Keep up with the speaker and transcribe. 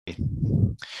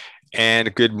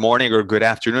And good morning or good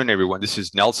afternoon, everyone. This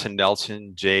is Nelson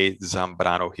J.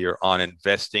 Zambrano here on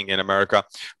Investing in America,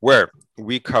 where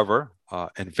we cover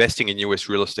investing in U.S.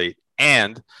 real estate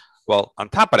and, well, on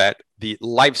top of that, the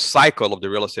life cycle of the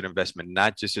real estate investment,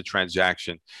 not just a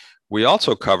transaction. We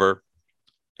also cover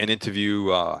and interview,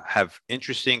 have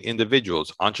interesting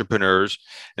individuals, entrepreneurs.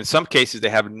 In some cases, they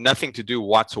have nothing to do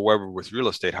whatsoever with real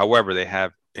estate. However, they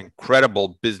have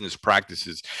incredible business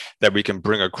practices that we can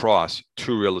bring across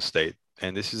to real estate.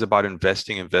 And this is about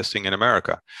investing in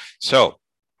America. So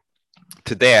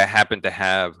today I happen to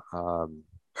have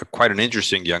quite an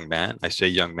interesting young man. I say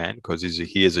young man because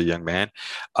he is a young man,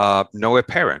 Noah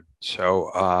Perrin.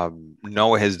 So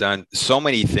Noah has done so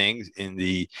many things in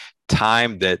the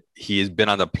time that he has been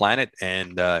on the planet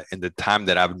and in the time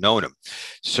that I've known him.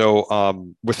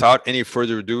 So without any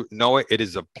further ado, Noah, it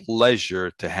is a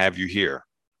pleasure to have you here.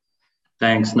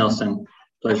 Thanks, Nelson.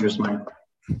 Pleasure's mine.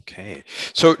 Okay.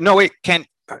 So Noah,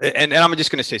 and I'm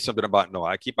just going to say something about Noah.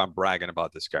 I keep on bragging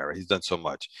about this guy, right? He's done so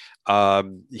much.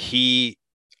 He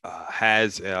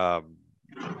has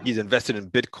he's invested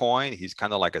in Bitcoin. He's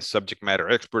kind of like a subject matter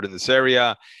expert in this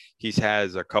area. He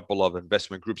has a couple of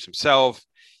investment groups himself.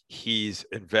 He's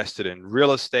invested in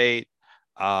real estate.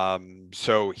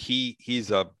 So he's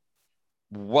a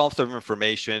wealth of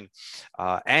information,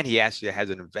 and he actually has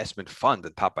an investment fund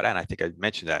on top of that. And I think I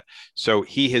mentioned that. So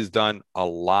he has done a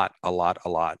lot,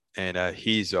 and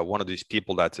he's one of these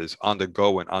people that is on the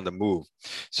go and on the move.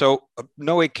 So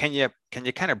Noe, can you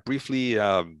kind of briefly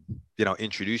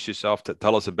introduce yourself to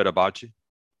tell us a bit about you?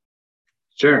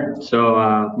 Sure.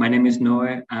 So my name is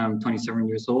Noah. I'm 27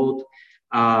 years old.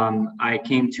 I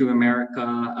came to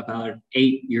America about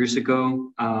 8 years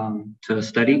ago to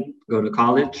study, go to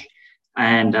college.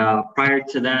 And prior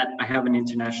to that, I have an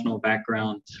international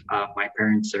background. My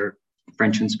parents are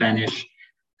French and Spanish.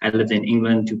 I lived in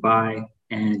England, Dubai,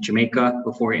 and Jamaica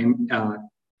before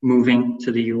moving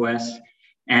to the US.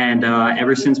 And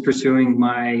ever since pursuing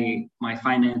my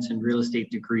finance and real estate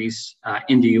degrees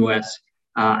in the US,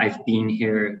 I've been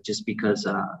here just because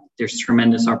there's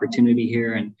tremendous opportunity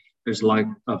here and there's a lot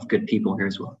of good people here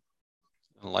as well.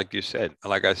 Like I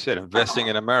said, investing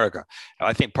in America.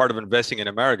 I think part of investing in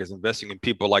America is investing in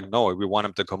people like Noah. We want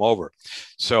them to come over.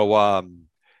 So,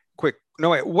 quick,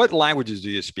 Noah, what languages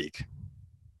do you speak?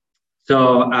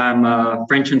 So I'm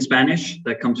French and Spanish.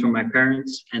 That comes from my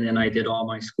parents, and then I did all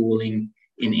my schooling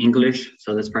in English.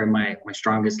 So that's probably my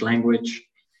strongest language.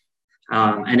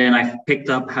 And then I've picked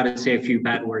up how to say a few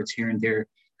bad words here and there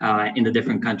in the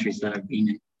different countries that I've been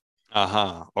in.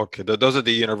 Uh-huh. Okay. Those are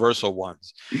the universal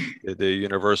ones, the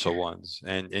universal ones.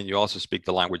 And you also speak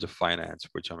the language of finance,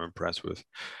 which I'm impressed with.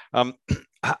 Um,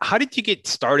 how did you get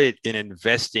started in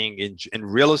investing in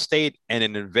real estate and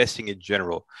in investing in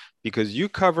general? Because you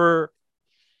cover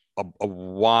a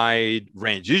wide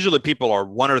range. Usually people are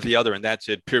one or the other, and that's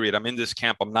it, period. I'm in this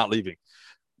camp, I'm not leaving.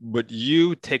 But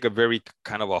you take a very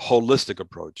kind of a holistic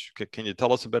approach. Can you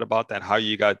tell us a bit about that? How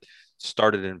you got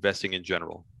started investing in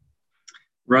general?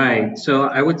 Right. So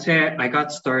I would say I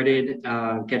got started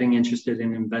getting interested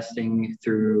in investing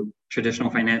through traditional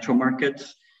financial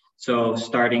markets. So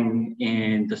starting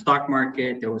in the stock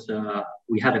market,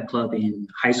 we had a club in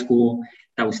high school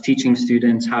that was teaching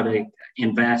students how to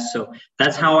invest. So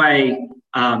that's how I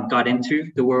got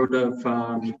into the world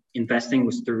of investing,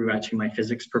 was through actually my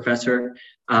physics professor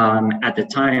at the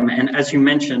time. And as you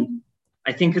mentioned,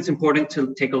 I think it's important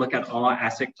to take a look at all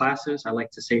asset classes. I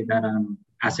like to say that I'm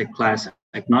asset class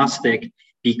agnostic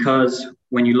because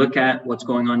when you look at what's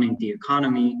going on in the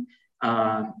economy,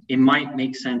 it might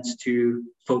make sense to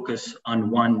focus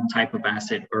on one type of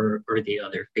asset or the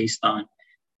other based on,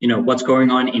 what's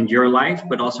going on in your life,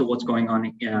 but also what's going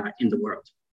on in the world.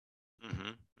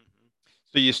 Mm-hmm.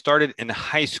 So you started in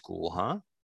high school, huh?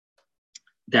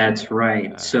 That's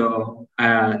right. So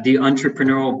the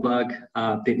entrepreneurial bug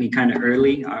bit me kind of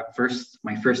early.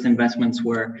 My first investments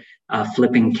were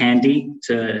flipping candy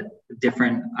to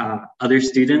different other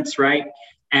students, right?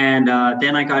 And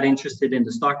then I got interested in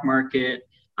the stock market.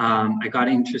 I got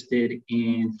interested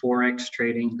in Forex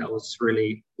trading. That was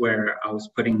really where I was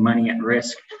putting money at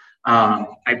risk.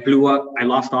 I blew up. I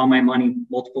lost all my money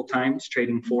multiple times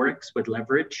trading Forex with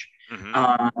leverage.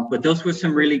 But those were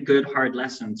some really good hard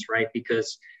lessons, right?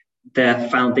 Because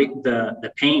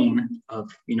the pain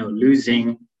of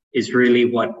losing is really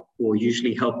what will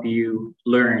usually help you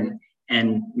learn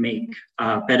and make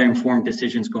better informed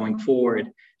decisions going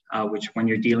forward. Which when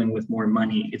you're dealing with more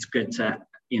money, it's good to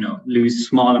lose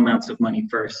small amounts of money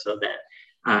first so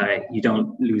that you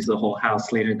don't lose the whole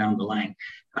house later down the line.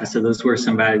 So those were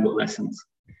some valuable lessons.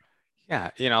 Yeah,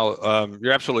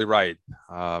 you're absolutely right.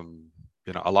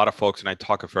 a lot of folks, and I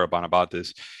talk a fair amount about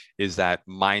this, is that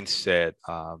mindset.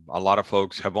 A lot of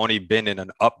folks have only been in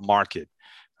an up market.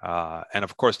 And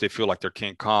of course, they feel like they're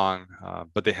King Kong,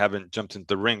 but they haven't jumped into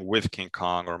the ring with King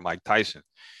Kong or Mike Tyson.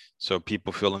 So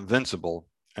people feel invincible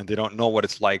and they don't know what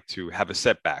it's like to have a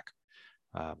setback,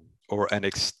 um, or an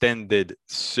extended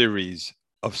series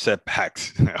of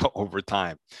setbacks over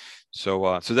time.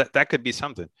 So that could be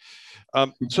something.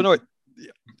 So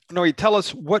Noe, tell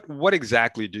us what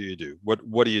exactly do you do?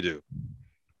 What do you do?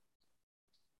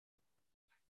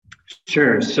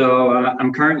 Sure. So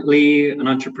I'm currently an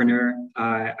entrepreneur.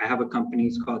 I have a company.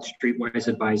 It's called Streetwise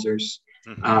Advisors.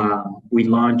 We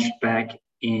launched back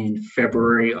in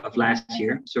February of last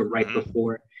year, so right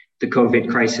before the COVID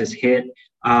crisis hit.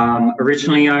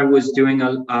 Originally, I was doing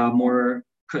a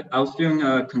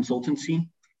consultancy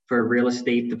for real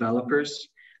estate developers,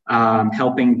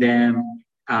 helping them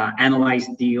analyze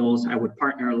deals. I would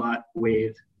partner a lot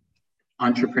with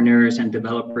entrepreneurs and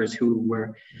developers who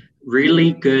were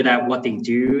really good at what they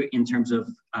do in terms of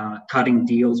cutting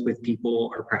deals with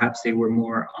people, or perhaps they were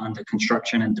more on the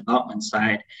construction and development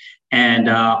side. And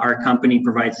our company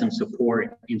provides some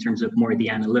support in terms of more of the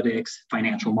analytics,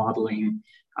 financial modeling,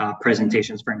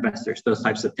 presentations for investors, those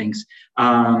types of things.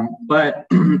 But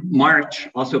March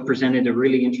also presented a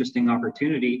really interesting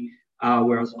opportunity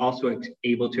where I was also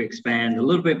able to expand a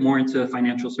little bit more into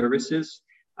financial services.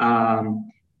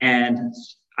 And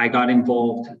I got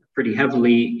involved pretty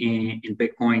heavily in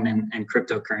Bitcoin and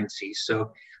cryptocurrency.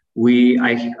 So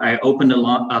I opened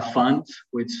a fund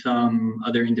with some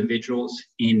other individuals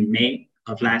in May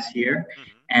of last year,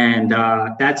 and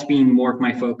that's been more of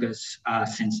my focus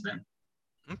since then.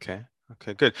 Okay,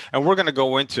 good. And we're going to go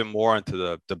more into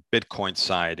the Bitcoin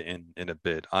side in a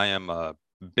bit. I am a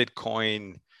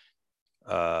Bitcoin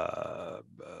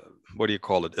what do you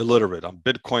call it? Illiterate. I'm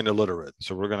Bitcoin illiterate.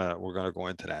 So we're gonna go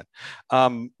into that.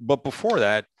 But before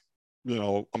that,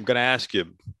 I'm gonna ask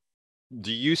you,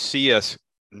 do you see us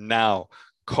now,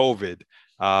 COVID?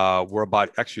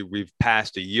 We've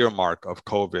passed a year mark of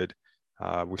COVID.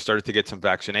 We started to get some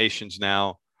vaccinations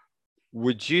now.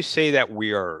 Would you say that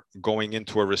we are going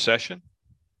into a recession?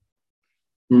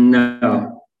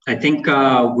 No, I think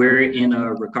we're in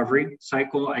a recovery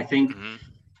cycle. I think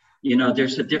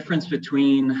there's a difference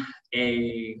between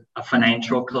a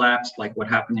financial collapse like what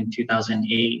happened in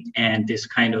 2008 and this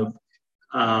kind of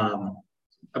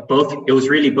it was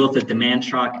really both a demand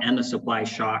shock and a supply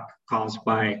shock caused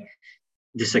by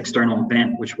this external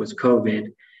event, which was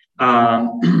COVID.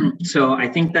 So I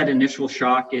think that initial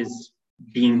shock is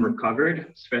being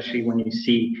recovered, especially when you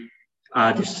see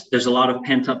there's a lot of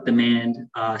pent up demand.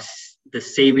 The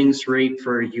savings rate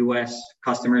for US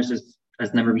customers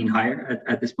has never been higher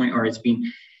at this point, or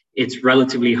it's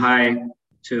relatively high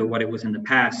to what it was in the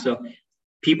past. So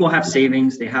people have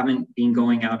savings. They haven't been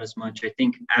going out as much. I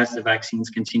think as the vaccines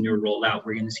continue to roll out,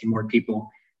 we're going to see more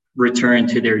people return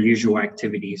to their usual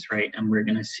activities, right? And we're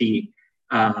going to see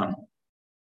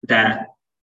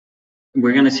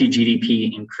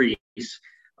GDP increase.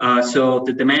 So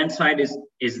the demand side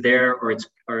is there, or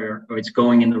it's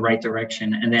going in the right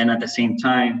direction. And then at the same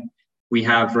time, we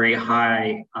have very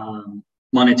high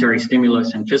monetary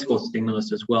stimulus and fiscal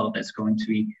stimulus as well. That's going to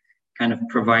be kind of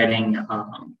providing.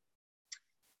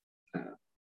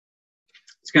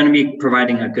 It's going to be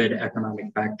providing a good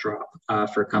economic backdrop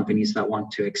for companies that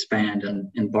want to expand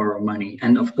and borrow money.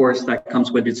 And of course, that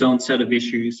comes with its own set of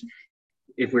issues.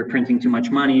 If we're printing too much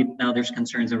money, now there's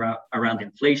concerns around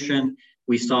inflation.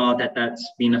 We saw that that's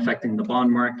been affecting the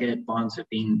bond market. Bonds have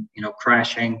been,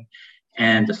 crashing,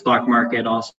 and the stock market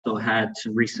also had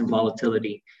some recent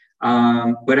volatility.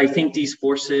 But I think these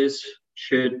forces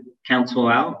should cancel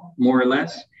out more or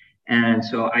less. And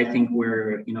so I think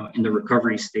we're, in the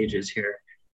recovery stages here.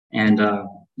 And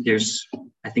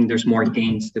I think there's more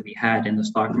gains to be had in the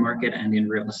stock market and in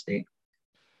real estate.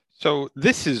 So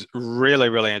this is really,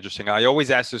 really interesting. I always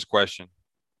ask this question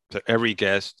to every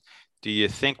guest. Do you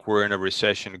think we're in a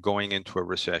recession, going into a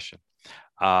recession?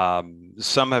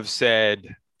 Some have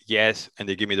said yes, and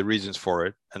they give me the reasons for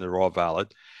it, and they're all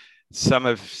valid. Some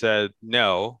have said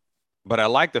no, but I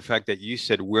like the fact that you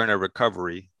said we're in a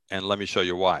recovery, and let me show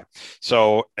you why.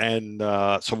 So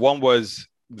one was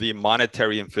the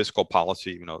monetary and fiscal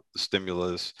policy, the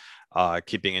stimulus,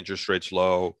 keeping interest rates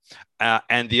low,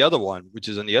 and the other one, which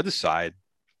is on the other side,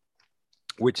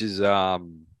 which is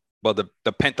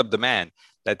the pent-up demand,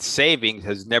 that savings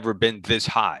has never been this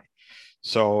high.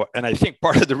 So, and I think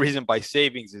part of the reason why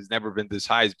savings has never been this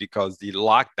high is because the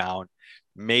lockdown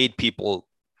made people,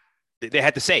 they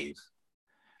had to save.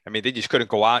 I mean, they just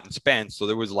couldn't go out and spend. So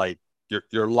there was like,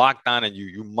 you're locked down and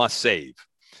you must save.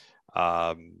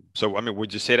 So, I mean,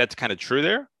 would you say that's kind of true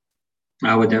there?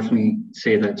 I would definitely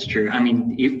say that's true. I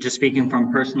mean, just speaking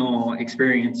from personal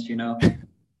experience,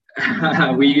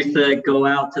 we used to go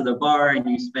out to the bar and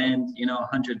you spend,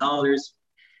 $100.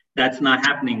 That's not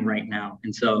happening right now.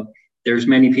 And so there's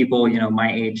many people,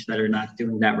 my age that are not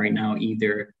doing that right now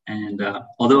either. And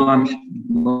although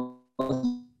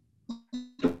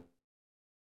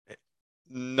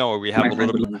No, we have a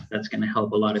little. That's going to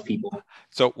help a lot of people.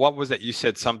 So what was that? You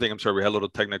said something. I'm sorry, we had a little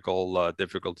technical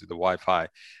difficulty, the Wi-Fi.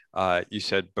 You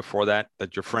said before that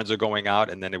your friends are going out,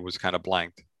 and then it was kind of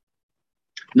blanked.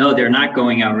 No, they're not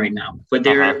going out right now, but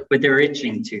they're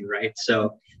itching to, right?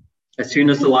 So as soon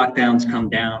as the lockdowns come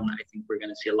down, I think we're going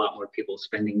to see a lot more people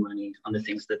spending money on the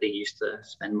things that they used to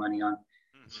spend money on.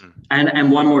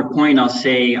 And one more point I'll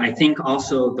say, I think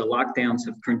also the lockdowns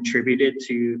have contributed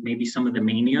to maybe some of the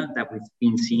mania that we've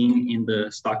been seeing in the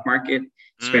stock market,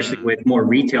 especially with more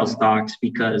retail stocks,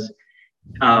 because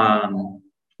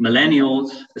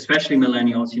millennials, especially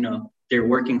millennials, they're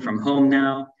working from home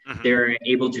now. They're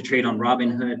able to trade on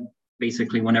Robinhood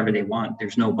basically whenever they want.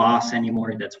 There's no boss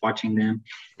anymore that's watching them.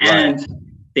 Right. And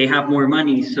they have more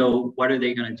money. So what are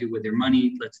they going to do with their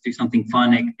money? Let's do something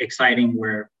fun, exciting,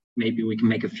 where maybe we can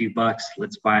make a few bucks.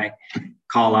 Let's buy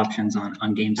call options on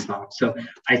GameStop. So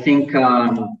I think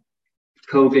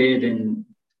COVID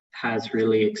has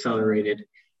really accelerated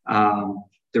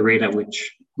the rate at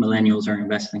which millennials are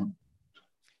investing.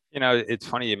 It's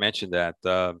funny you mentioned that.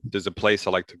 There's a place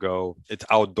I like to go. It's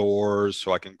outdoors,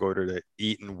 so I can go to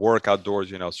eat and work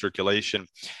outdoors, circulation.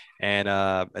 And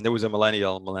there was a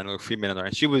millennial female in there,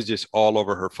 and she was just all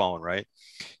over her phone, right?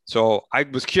 So I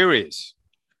was curious.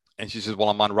 And she says, well,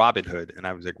 I'm on Robinhood. And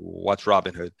I was like, what's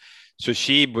Robinhood? So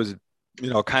she was,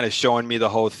 kind of showing me the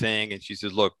whole thing. And she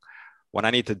says, look, when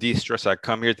I need to de-stress, I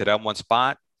come here to that one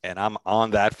spot and I'm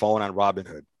on that phone on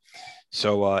Robinhood.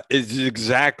 So it's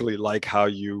exactly like how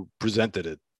you presented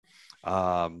it.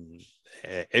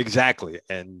 Exactly.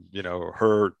 And,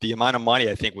 the amount of money,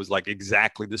 I think, was like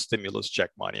exactly the stimulus check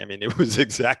money. I mean, it was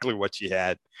exactly what she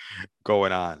had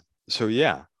going on. So,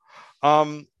 yeah.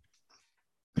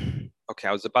 Okay,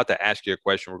 I was about to ask you a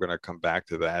question. We're going to come back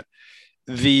to that.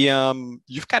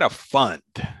 You've got a fund.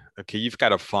 Okay, you've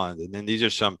got a fund. And then these are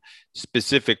some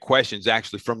specific questions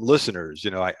actually from listeners.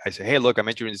 I say, hey, look, I'm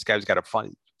interested in this guy who's got a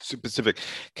fund. Specific.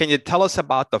 Can you tell us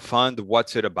about the fund?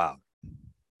 What's it about?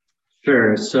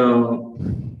 Sure. So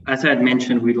as I had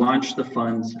mentioned, we launched the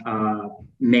fund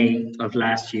May of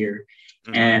last year.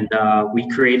 And we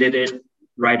created it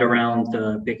right around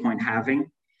the Bitcoin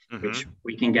halving. Which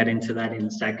we can get into that in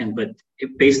a second. But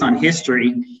based on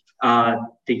history,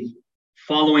 the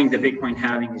following the Bitcoin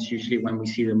halving is usually when we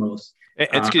see the most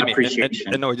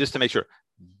appreciation. No, just to make sure,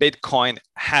 Bitcoin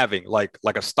halving, like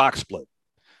a stock split.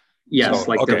 Yes,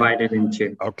 divided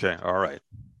into. Okay, all right.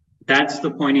 That's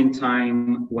the point in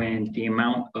time when the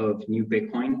amount of new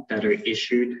Bitcoin that are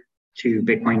issued to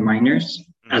Bitcoin miners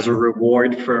as a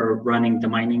reward for running the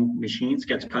mining machines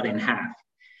gets cut in half.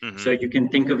 So you can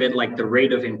think of it like the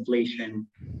rate of inflation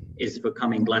is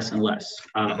becoming less and less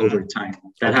over time.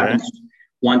 That happens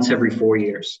once every 4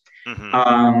 years.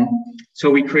 So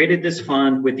we created this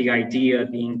fund with the idea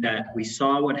being that we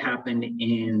saw what happened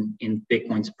in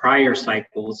Bitcoin's prior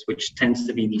cycles, which tends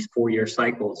to be these 4-year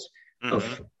cycles of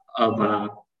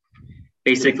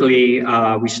basically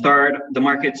the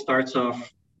market starts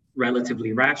off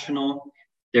relatively rational.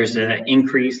 There's an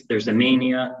increase, there's a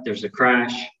mania, there's a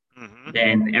crash.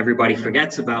 Then everybody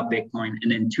forgets about Bitcoin. And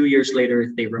then 2 years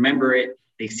later, they remember it.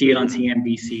 They see it on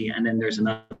CNBC. And then there's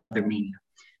another mania.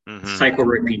 Cycle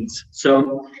repeats.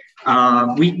 So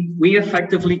we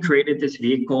effectively created this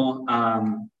vehicle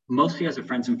mostly as a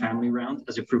friends and family round,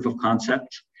 as a proof of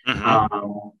concept.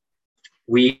 Our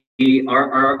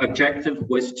objective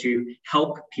was to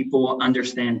help people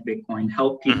understand Bitcoin,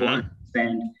 help people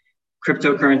understand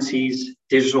cryptocurrencies,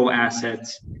 digital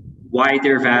assets, why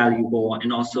they're valuable,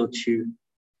 and also to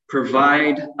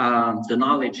provide the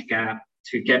knowledge gap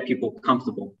to get people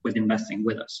comfortable with investing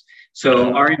with us.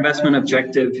 So our investment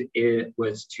objective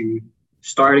was to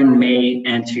start in May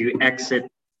and to exit,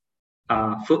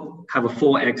 have a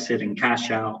full exit and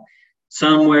cash out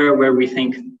somewhere where we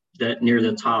think that near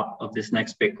the top of this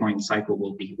next Bitcoin cycle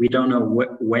will be. We don't know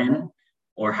when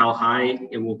or how high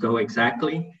it will go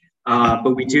exactly.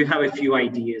 But we do have a few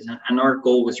ideas, and our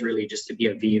goal was really just to be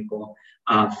a vehicle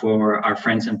for our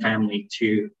friends and family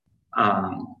to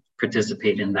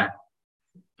participate in that.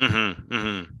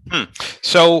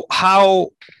 So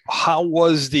how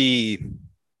was the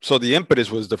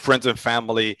impetus was the friends and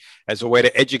family as a way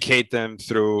to educate them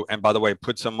through, and by the way,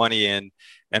 put some money in,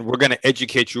 and we're going to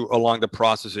educate you along the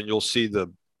process, and you'll see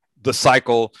the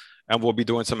cycle and we'll be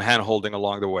doing some hand holding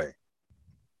along the way.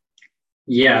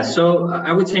 Yeah, so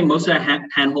I would say most of the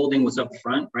hand holding was up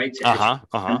front, right?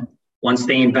 Once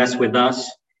they invest with us,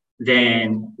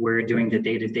 then we're doing the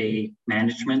day-to-day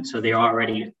management. So they're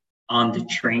already on the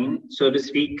train, so to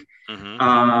speak.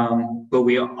 But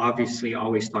we obviously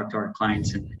always talk to our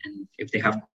clients, and if they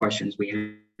have questions,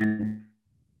 we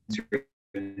answer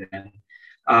them.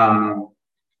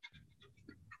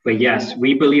 But yes,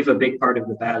 we believe a big part of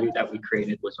the value that we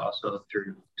created was also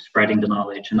through spreading the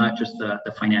knowledge and not just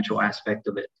the financial aspect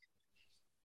of it.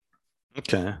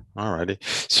 Okay. All righty.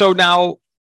 So now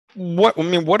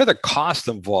what are the costs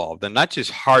involved? And not just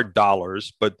hard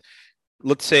dollars, but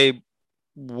let's say,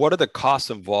 what are the costs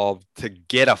involved to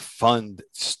get a fund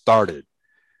started?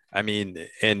 I mean,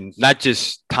 and not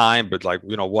just time, but like,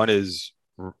 one is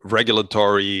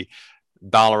regulatory,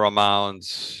 dollar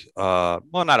amounts, well,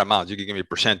 not amounts, you can give me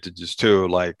percentages too,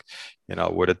 like,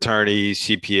 with attorneys,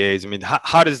 CPAs. I mean,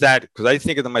 how does that, because I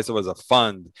think of myself as a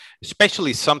fund,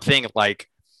 especially something like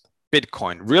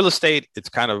Bitcoin. Real estate, it's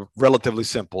kind of relatively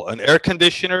simple. An air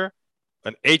conditioner,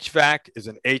 an HVAC is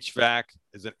an HVAC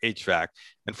is an HVAC.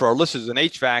 And for our listeners, an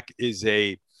HVAC is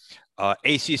a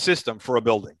AC system for a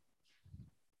building.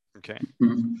 Okay.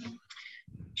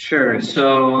 Sure.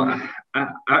 So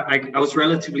I was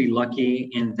relatively lucky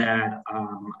in that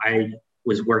I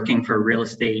was working for a real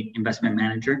estate investment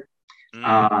manager,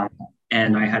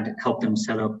 and I had to help them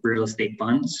set up real estate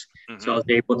funds. So I was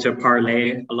able to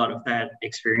parlay a lot of that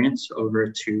experience over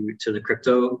to the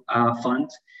crypto fund.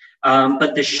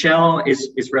 But the shell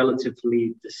is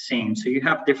relatively the same. So you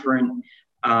have different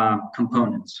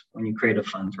components when you create a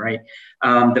fund, right?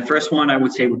 The first one I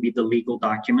would say would be the legal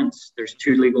documents. There's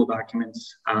two legal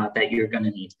documents that you're going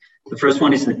to need. The first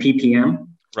one is the PPM,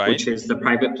 which is the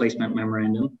private placement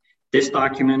memorandum. This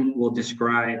document will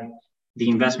describe the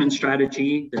investment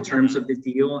strategy, the terms of the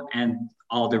deal, and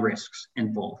all the risks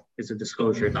involved. It's a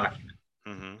disclosure document.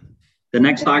 The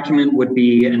next document would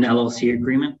be an LLC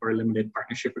agreement or a limited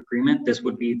partnership agreement. This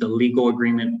would be the legal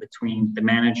agreement between the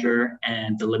manager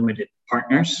and the limited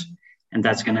partners. And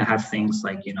that's going to have things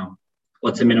like,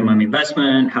 what's the minimum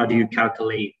investment? How do you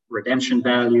calculate redemption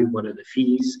value? What are the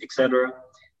fees, etc.?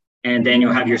 And then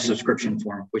you'll have your subscription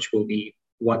form, which will be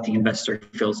what the investor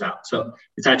fills out. So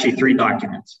it's actually 3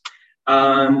 documents.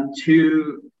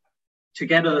 To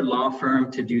get a law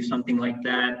firm to do something like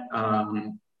that,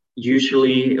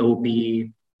 usually it will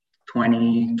be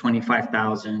 20,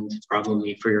 25,000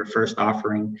 probably for your first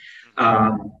offering.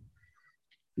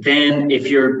 Then if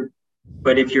you're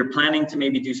planning to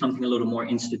maybe do something a little more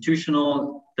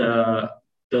institutional,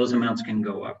 those amounts can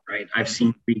go up, right? I've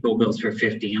seen legal bills for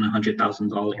 $50,000 and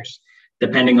 $100,000,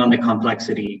 depending on the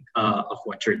complexity of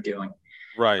what you're doing.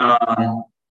 Right.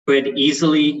 But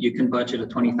easily you can budget a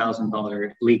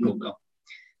 $20,000 legal bill.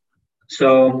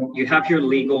 So you have your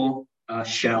legal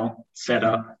shell set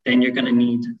up, then you're going to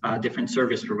need different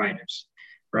service providers,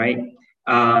 right?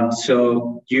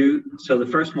 So the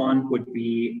first one would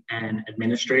be an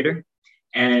administrator.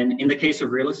 And in the case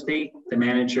of real estate, the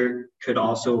manager could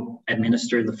also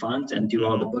administer the fund and do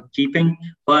all the bookkeeping,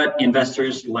 but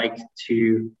investors like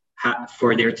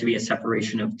for there to be a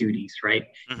separation of duties, right?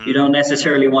 You don't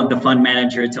necessarily want the fund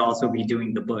manager to also be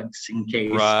doing the books in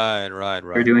case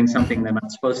they're doing something they're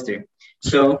not supposed to.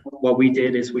 So what we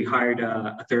did is we hired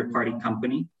a third-party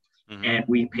company, and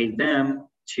we paid them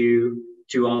to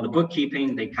do all the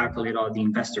bookkeeping. They calculate all the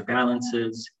investor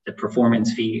balances, the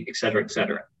performance fee, et cetera, et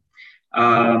cetera.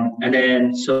 And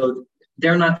then, so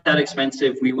they're not that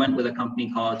expensive. We went with a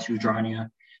company called Tudrania,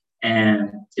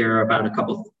 and they're about a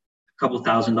couple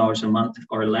 $1,000s a month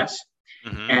or less.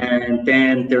 And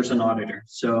then there's an auditor.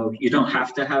 So you don't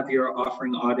have to have your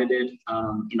offering audited.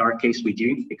 In our case, we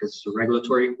do, because it's a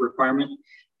regulatory requirement.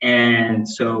 And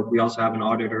so we also have an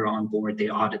auditor on board. They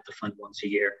audit the fund once a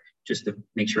year just to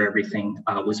make sure everything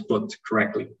was booked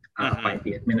correctly by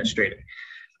the administrator.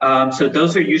 So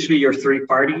those are usually your 3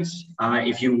 parties.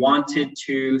 If you wanted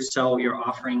to sell your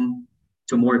offering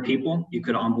to more people, you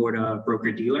could onboard a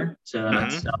broker dealer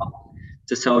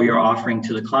to sell your offering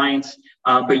to the clients.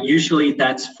 But usually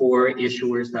that's for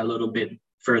issuers that are a little bit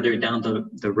further down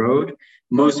the road.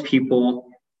 Most people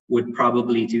would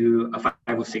probably do a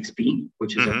 506B,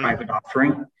 which is a private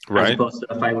offering, as opposed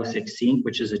to a 506C,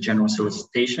 which is a general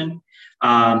solicitation.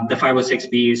 The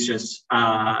 506B is just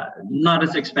not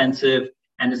as expensive,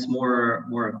 and it's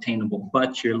more obtainable,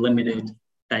 but you're limited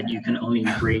that you can only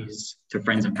raise to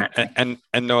friends and family.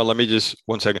 And Noah, let me just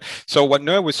 1 second. So what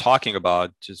Noah was talking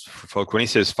about, just for folks, when he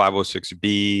says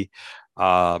 506B,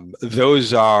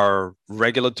 Those are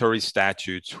regulatory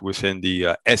statutes within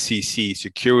the SEC,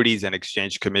 Securities and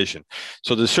Exchange Commission.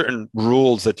 So there's certain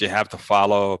rules that you have to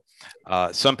follow.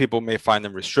 Some people may find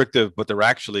them restrictive, but they're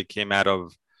actually came out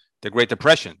of the Great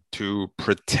Depression to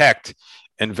protect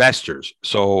investors.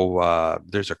 So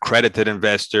there's accredited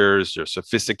investors, there's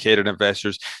sophisticated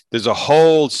investors. There's a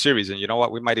whole series, and you know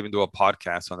what? We might even do a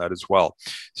podcast on that as well.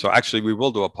 So actually, we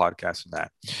will do a podcast on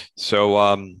that.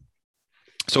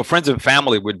 So friends and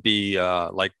family would be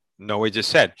like Noe just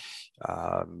said.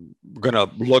 We're going to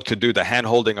look to do the hand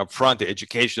holding up front, the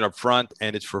education up front,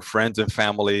 and it's for friends and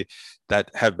family that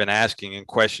have been asking in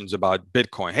questions about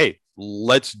Bitcoin. Hey,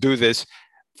 let's do this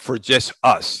for just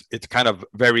us. It's kind of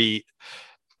very,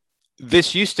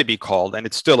 this used to be called, and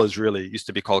it still is really, used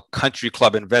to be called country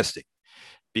club investing,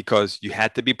 because you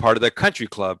had to be part of the country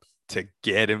club to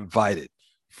get invited,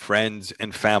 friends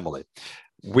and family.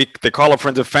 They call it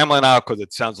friends and family now because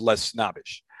it sounds less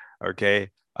snobbish, okay?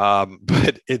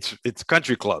 But it's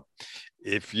country club.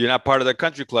 If you're not part of the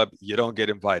country club, you don't get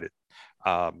invited.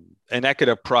 And that could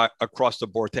across the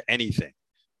board to anything,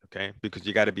 okay? Because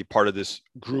you got to be part of this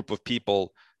group of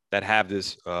people that have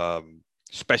this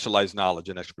specialized knowledge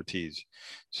and expertise.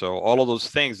 So all of those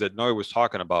things that Noe was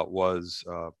talking about was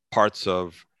parts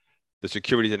of the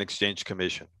Securities and Exchange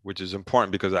Commission, which is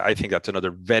important because I think that's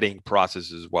another vetting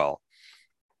process as well.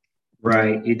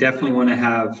 Right. You definitely want to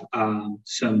have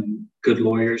some good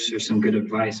lawyers or some good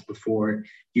advice before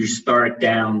you start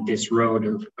down this road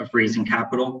of raising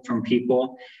capital from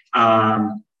people.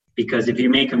 Because if you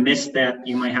make a misstep,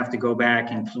 you might have to go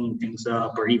back and clean things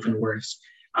up, or even worse,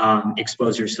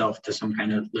 expose yourself to some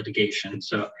kind of litigation.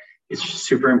 So it's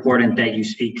super important that you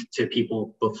speak to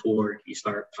people before you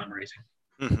start fundraising.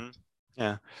 Mm-hmm.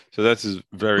 Yeah. So that's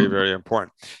very, very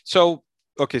important. So,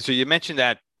 okay. So you mentioned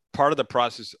that part of the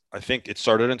process, I think it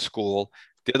started in school.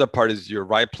 The other part is your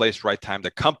right place, right time, the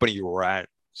company you were at.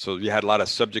 So you had a lot of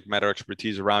subject matter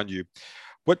expertise around you.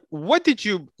 What did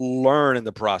you learn in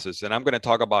the process? And I'm going to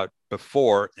talk about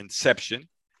before inception,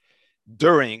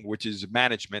 during, which is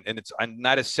management, and it's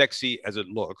not as sexy as it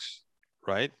looks,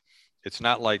 right? It's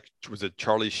not like, was it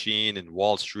Charlie Sheen and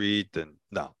Wall Street? And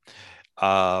no.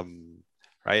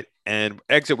 Right. And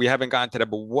exit, we haven't gotten to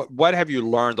that, but what have you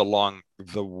learned along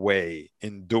the way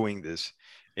in doing this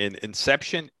in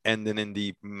inception and then in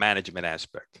the management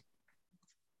aspect?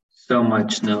 So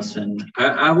much, Nelson.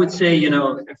 I would say,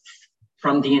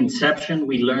 from the inception,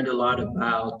 we learned a lot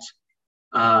about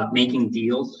making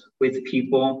deals with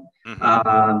people,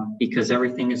 because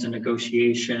everything is a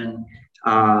negotiation,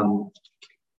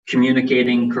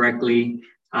 communicating correctly,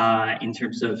 in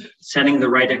terms of setting the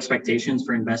right expectations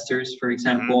for investors, for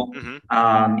example.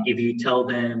 If you tell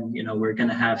them, we're going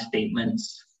to have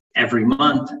statements every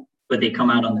month, but they come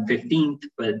out on the 15th,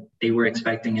 but they were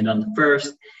expecting it on the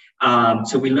 1st.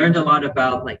 So we learned a lot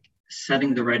about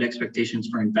setting the right expectations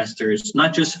for investors,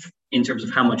 not just in terms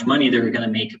of how much money they're going to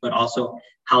make, but also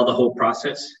how the whole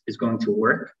process is going to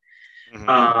work.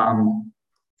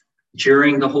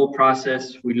 During the whole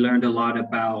process, we learned a lot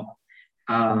about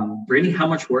really how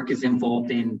much work is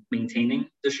involved in maintaining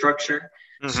the structure.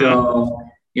 So,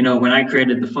 when I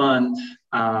created the fund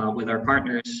with our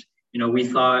partners, we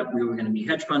thought we were going to be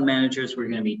hedge fund managers, we were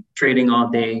going to be trading all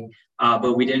day,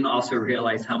 but we didn't also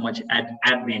realize how much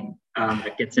admin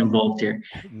gets involved here.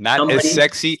 Not as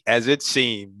sexy as it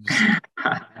seems.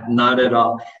 Not at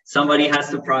all. Somebody has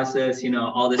to process,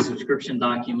 all the subscription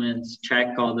documents,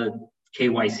 check all the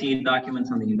KYC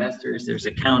documents on the investors. There's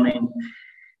accounting,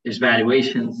 there's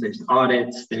valuations, there's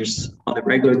audits, there's all the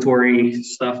regulatory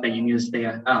stuff that you need to stay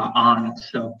on.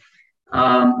 So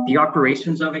the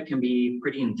operations of it can be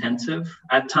pretty intensive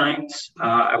at times.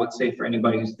 I would say for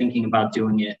anybody who's thinking about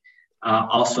doing it,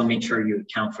 also make sure you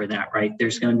account for that, right?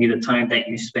 There's going to be the time that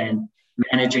you spend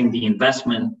managing the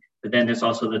investment, but then there's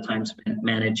also the time spent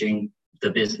managing the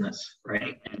business,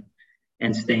 right?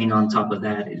 And staying on top of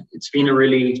that. It's been a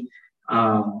really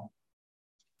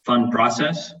fun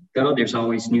process, though. There's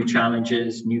always new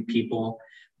challenges, new people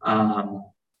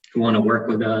who want to work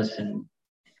with us,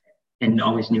 and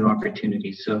always new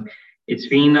opportunities. So it's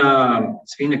been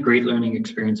a great learning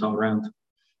experience all around.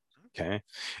 Okay.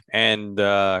 And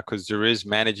because there is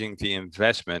managing the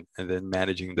investment and then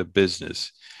managing the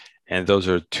business. And those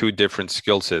are two different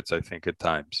skill sets, I think, at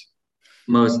times.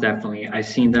 Most definitely. I've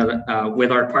seen that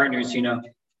with our partners,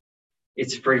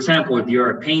 it's, for example, if you're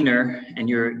a painter and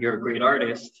you're a great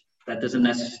artist, that doesn't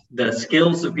the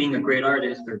skills of being a great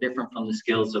artist are different from the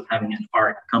skills of having an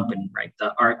art company, right?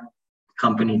 The art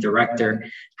company director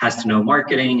has to know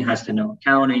marketing, has to know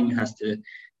accounting, has to,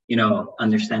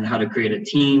 understand how to create a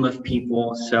team of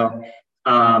people. So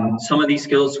Some of these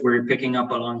skills we're picking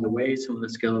up along the way. Some of the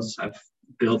skills I've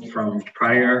built from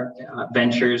prior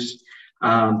ventures.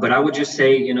 But I would just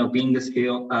say, building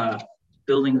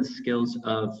the skills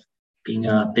of being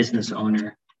a business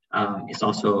owner is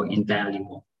also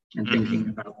invaluable, and thinking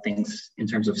about things in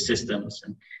terms of systems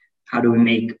and how do we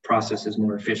make processes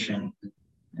more efficient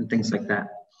and things like that.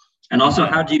 And also,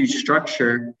 how do you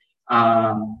structure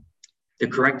the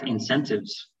correct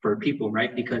incentives for people,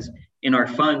 right? Because in our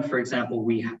fund, for example,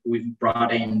 we've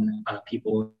brought in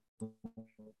people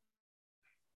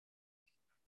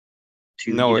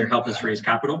to either help us raise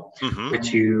capital or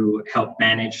to help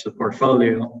manage the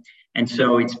portfolio. And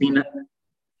so it's been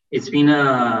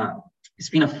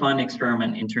a fun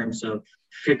experiment in terms of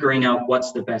figuring out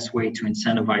what's the best way to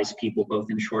incentivize people,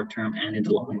 both in the short term and in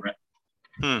the long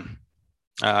run.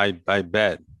 I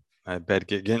bet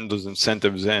getting those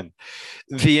incentives in.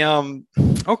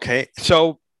 Okay,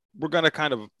 so we're going to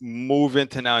kind of move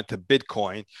into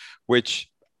Bitcoin, which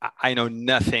I know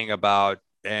nothing about,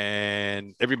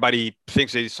 and everybody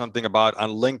thinks there's something about on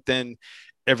LinkedIn.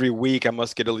 Every week I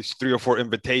must get at least 3 or 4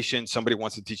 invitations. Somebody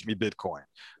wants to teach me Bitcoin,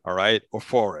 all right, or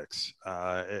Forex.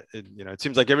 It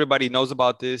seems like everybody knows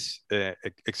about this,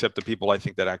 except the people I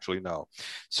think that actually know.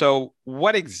 So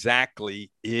what exactly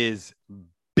is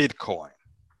Bitcoin?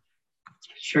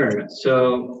 Sure.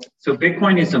 So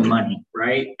Bitcoin is a money,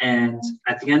 right? And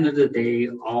at the end of the day,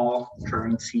 all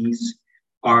currencies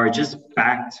are just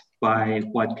backed by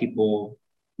what people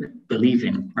believe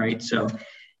in, right? So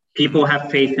people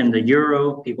have faith in the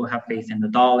euro, people have faith in the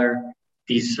dollar.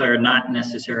 These are not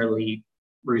necessarily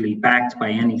really backed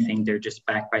by anything. They're just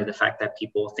backed by the fact that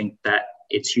people think that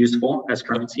it's useful as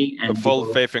currency. And the full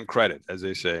faith and credit, as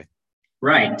they say.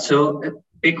 Right. So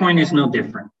Bitcoin is no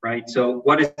different, right? So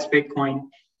what is Bitcoin?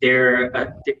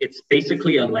 It's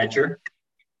basically a ledger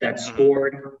that's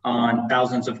stored on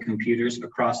thousands of computers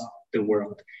across the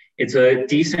world. It's a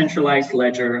decentralized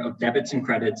ledger of debits and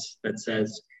credits that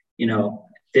says,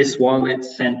 this wallet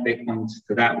sent Bitcoins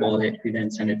to that wallet, who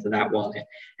then sent it to that wallet.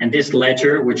 And this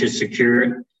ledger, which is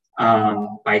secured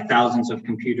by thousands of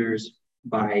computers,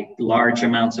 by large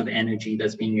amounts of energy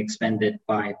that's being expended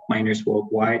by miners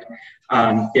worldwide,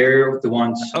 they're the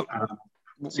ones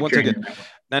securing the network.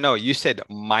 No, you said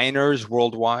miners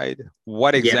worldwide.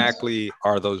 What exactly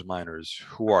are those miners?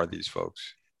 Who are these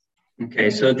folks? Okay,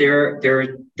 so there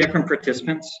are different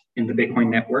participants in the Bitcoin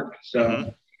network.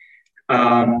 So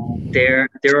there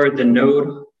are the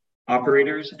node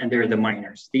operators and there are the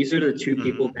miners. These are the two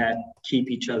people that keep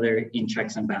each other in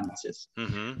checks and balances.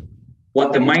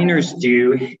 What the miners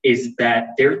do is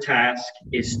that their task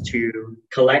is to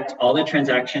collect all the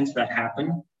transactions that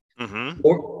happen,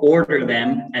 or order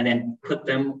them, and then put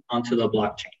them onto the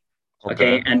blockchain.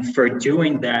 Okay, and for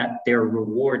doing that, they're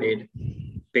rewarded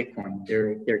Bitcoin.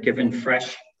 They're given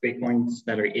fresh Bitcoins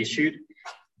that are issued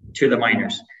to the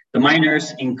miners. The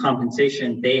miners, in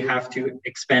compensation, they have to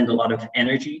expend a lot of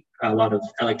energy, a lot of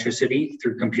electricity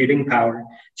through computing power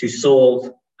to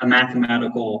solve a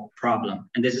mathematical problem.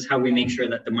 And this is how we make sure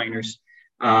that the miners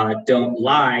don't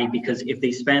lie, because if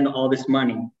they spend all this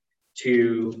money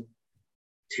to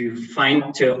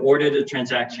order the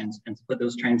transactions and to put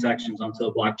those transactions onto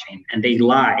the blockchain, and they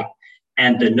lie,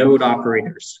 and the node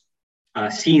operators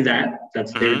see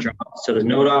that's their job. So the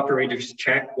node operators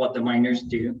check what the miners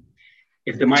do.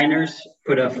 If the miners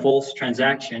put a false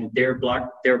transaction, their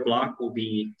block will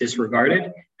be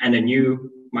disregarded, and a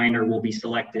new miner will be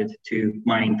selected to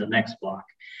mine the next block.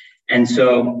 And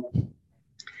so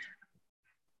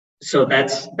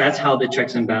that's how the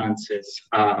checks and balances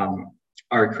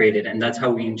are created, and that's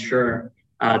how we ensure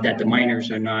that the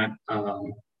miners are not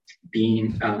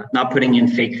putting in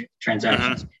fake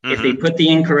transactions. If they put the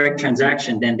incorrect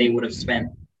transaction, then they would have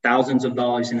spent thousands of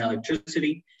dollars in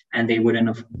electricity, and they wouldn't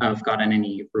have gotten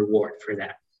any reward for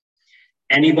that.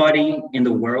 Anybody in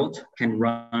the world can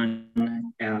run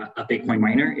a Bitcoin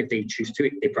miner if they choose to.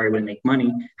 They probably wouldn't make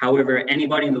money. However,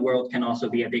 anybody in the world can also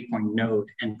be a Bitcoin node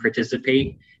and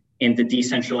participate in the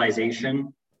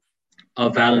decentralization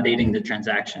of validating the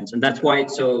transactions. And that's why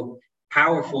it's so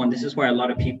powerful. And this is why a lot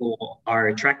of people are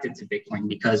attracted to Bitcoin,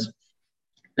 because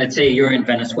let's say you're in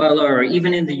Venezuela or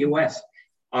even in the US,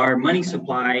 our money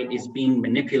supply is being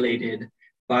manipulated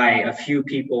by a few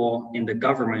people in the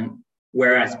government,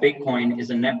 whereas Bitcoin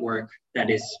is a network that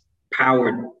is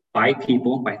powered by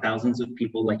people, by thousands of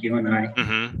people like you and I.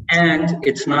 And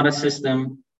it's not a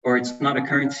system, or it's not a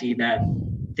currency that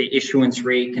the issuance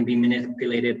rate can be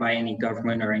manipulated by any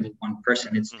government or any one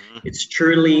person. It's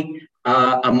truly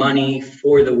a money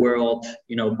for the world,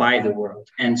 by the world.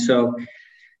 And so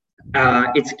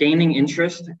it's gaining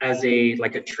interest as a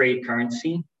trade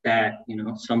currency. that,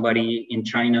 somebody in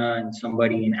China and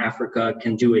somebody in Africa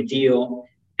can do a deal,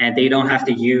 and they don't have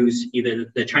to use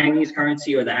either the Chinese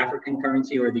currency or the African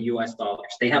currency or the US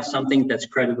dollars. They have something that's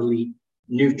credibly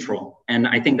neutral. And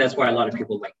I think that's why a lot of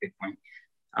people like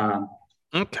Bitcoin.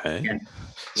 Okay. Yeah.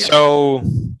 So,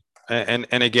 and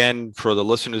again, for the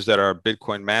listeners that are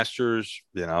Bitcoin masters,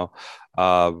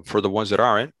 for the ones that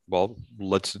aren't, well,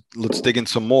 let's dig in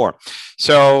some more.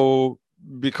 So,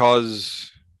 because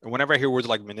whenever I hear words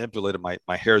like manipulated,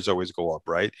 my hairs always go up,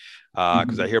 right?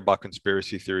 Because I hear about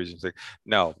conspiracy theories and things.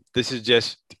 No, this is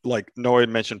just like Noah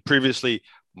mentioned previously,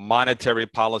 monetary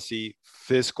policy,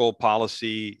 fiscal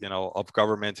policy, of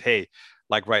governments. Hey,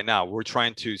 like right now, we're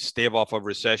trying to stave off a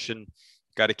recession.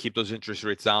 Got to keep those interest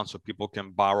rates down so people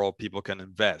can borrow, people can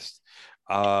invest.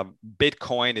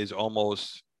 Bitcoin is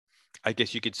almost, I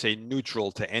guess you could say,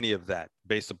 neutral to any of that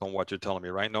based upon what you're telling me,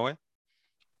 right, Noah?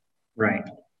 Right.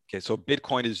 Okay, so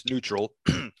Bitcoin is neutral,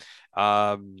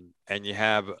 and you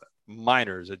have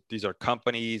miners. These are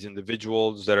companies,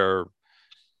 individuals that are,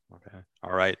 okay,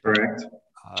 all right. Correct.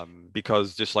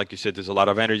 Because just like you said, there's a lot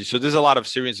of energy. So there's a lot of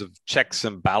series of checks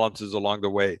and balances along the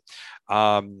way.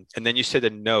 And then you said the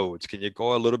nodes. Can you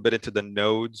go a little bit into the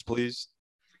nodes, please?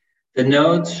 The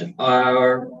nodes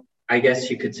are, I guess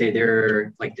you could say,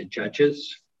 they're like the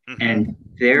judges. Mm-hmm. And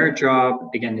their job,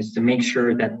 again, is to make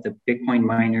sure that the Bitcoin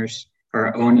miners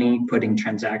are only putting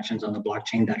transactions on the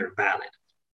blockchain that are valid.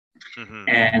 Mm-hmm.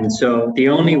 And so the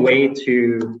only way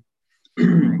to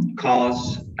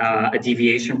cause a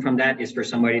deviation from that is for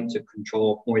somebody to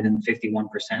control more than 51%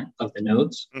 of the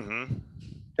nodes. Mm-hmm.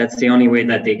 That's the only way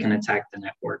that they can attack the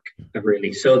network,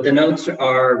 really. So the nodes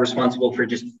are responsible for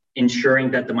just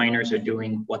ensuring that the miners are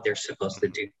doing what they're supposed to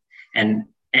do. And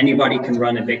anybody can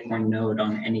run a Bitcoin node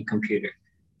on any computer.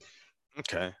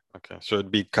 Okay. So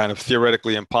it'd be kind of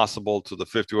theoretically impossible to the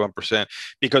 51%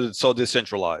 because it's so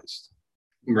decentralized.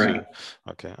 Right.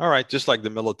 Okay. All right. Just like the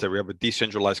military, we have a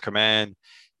decentralized command.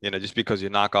 Just because you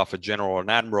knock off a general or an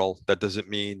admiral, that doesn't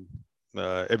mean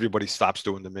everybody stops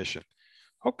doing the mission.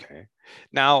 Okay.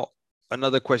 Now,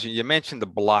 another question. You mentioned the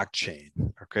blockchain.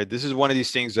 Okay. This is one of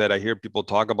these things that I hear people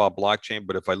talk about blockchain,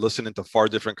 but if I listen into 4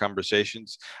 different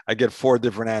conversations, I get 4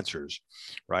 different answers,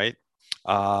 right?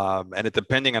 And it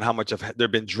depending on how much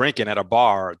they've been drinking at a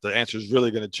bar, the answer is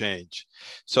really going to change.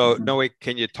 So, Noe,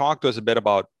 can you talk to us a bit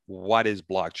about what is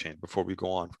blockchain before we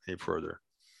go on any further?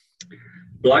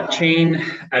 Blockchain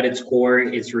at its core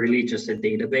is really just a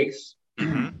database.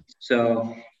 Mm-hmm.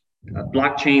 So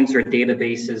blockchains are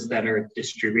databases that are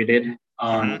distributed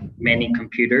on many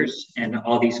computers, and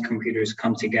all these computers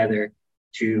come together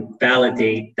to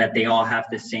validate that they all have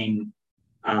the same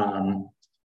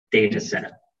data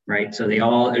set, right? So they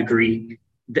all agree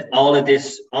that all of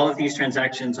these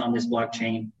transactions on this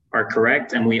blockchain are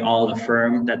correct, and we all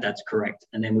affirm that that's correct.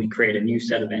 And then we create a new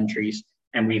set of entries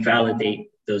and we validate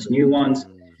those new ones.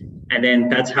 And then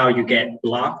that's how you get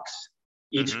blocks.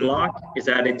 Each block is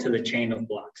added to the chain of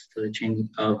blocks, to the chain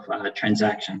of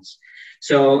transactions.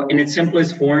 So in its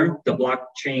simplest form, the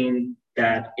blockchain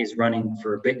that is running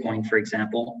for Bitcoin, for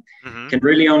example, can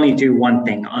really only do one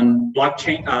thing. On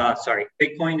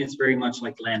Bitcoin is very much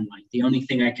like landline. The only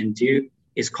thing I can do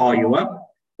is call you up,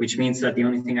 which means that the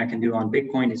only thing I can do on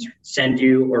Bitcoin is send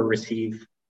you or receive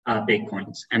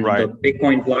Bitcoins. And the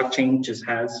Bitcoin blockchain just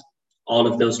has all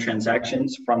of those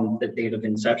transactions from the date of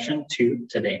inception to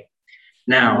today.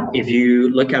 Now, if you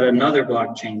look at another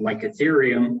blockchain like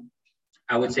Ethereum,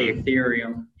 I would say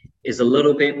Ethereum is a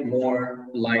little bit more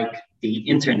like the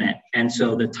internet. And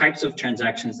so the types of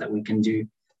transactions that we can do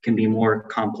can be more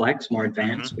complex, more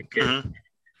advanced.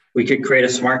 We could create a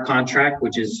smart contract,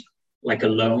 which is like a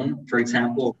loan, for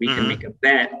example. We can make a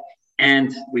bet,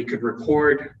 and we could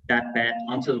record that bet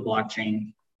onto the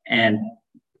blockchain, and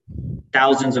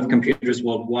thousands of computers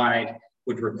worldwide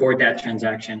would record that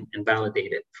transaction and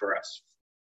validate it for us.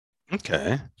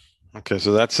 Okay.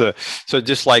 So that's so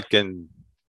just like in,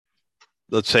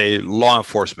 let's say, law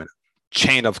enforcement,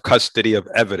 chain of custody of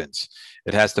evidence.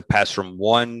 It has to pass from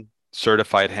one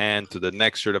certified hand to the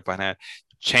next certified hand,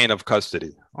 chain of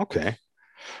custody. Okay.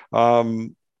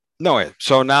 No,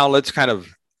 so now let's kind of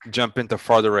jump into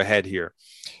farther ahead here.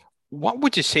 What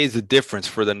would you say is the difference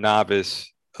for the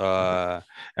novice?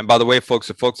 And by the way, folks,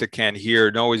 the folks that can't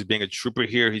hear, Noah's being a trooper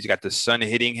here. He's got the sun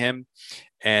hitting him,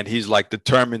 and he's like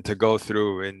determined to go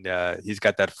through, and he's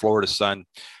got that Florida sun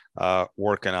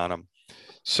working on him.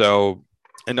 So,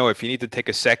 I know if you need to take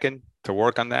a second to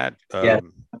work on that.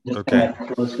 Okay.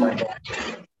 Close my door.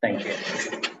 Thank you.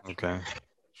 Okay.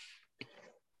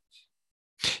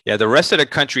 Yeah, the rest of the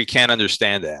country can't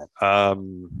understand that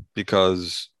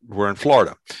because we're in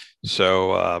Florida.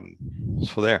 So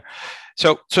there.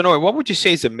 So Noe, what would you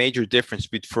say is the major difference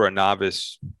for a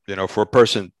novice, for a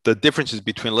person, the differences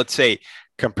between, let's say,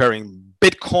 comparing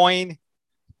Bitcoin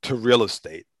to real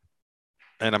estate?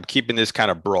 And I'm keeping this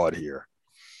kind of broad here.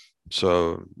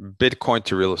 So Bitcoin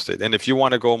to real estate. And if you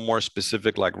want to go more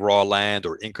specific, like raw land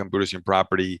or income producing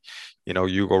property,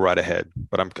 you go right ahead.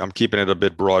 But I'm keeping it a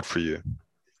bit broad for you.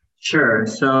 Sure.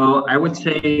 So I would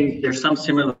say there's some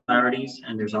similarities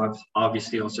and there's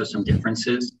obviously also some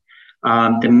differences.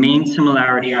 The main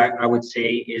similarity I would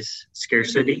say is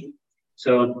scarcity.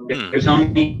 So there's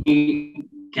only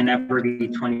can ever be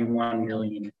 21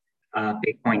 million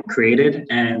Bitcoin created,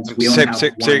 and we only have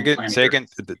one planet. Second,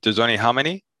 there's only how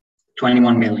many?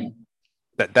 21 million.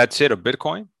 That's it, a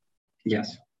Bitcoin?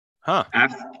 Yes. Huh.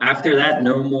 After that,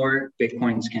 no more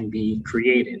Bitcoins can be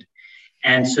created.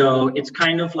 And so it's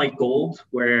kind of like gold,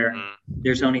 where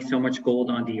there's only so much gold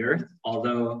on the earth,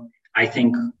 although I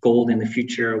think gold in the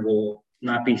future will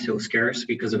not be so scarce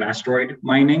because of asteroid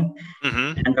mining.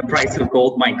 Mm-hmm. And the price of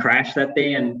gold might crash that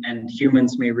day, and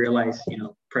humans may realize,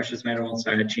 precious metals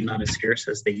are actually not as scarce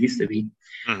as they used to be.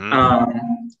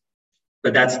 Mm-hmm.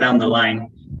 But that's down the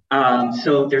line.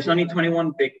 So there's only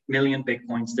 21 million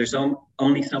Bitcoins. There's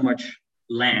only so much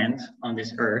land on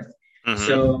this earth. Mm-hmm.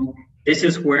 So this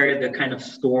is where the kind of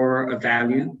store of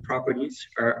value properties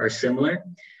are similar.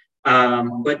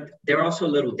 But they're also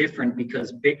a little different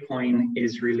because Bitcoin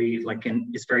is really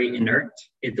it's very inert.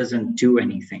 It doesn't do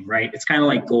anything, right? It's kind of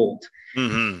like gold.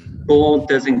 Mm-hmm. Gold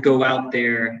doesn't go out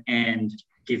there and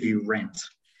give you rent.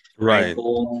 Right.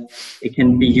 Gold, it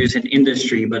can be used in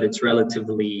industry, but it's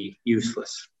relatively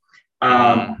useless.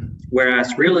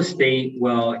 Whereas real estate,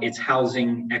 well, it's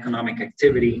housing economic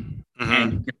activity, mm-hmm.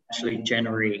 and you can actually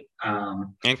generate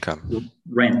income,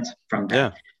 rent from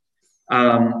that.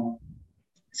 Yeah.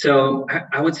 So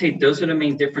I would say those are the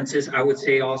main differences. I would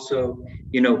say also,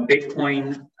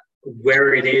 Bitcoin,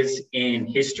 where it is in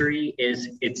history,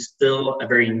 it's still a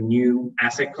very new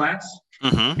asset class.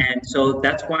 Mm-hmm. And so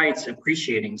that's why it's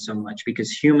appreciating so much,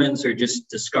 because humans are just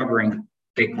discovering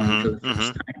Bitcoin mm-hmm. for the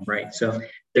first time, right? So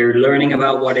they're learning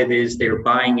about what it is. They're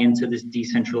buying into this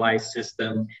decentralized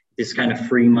system, this kind of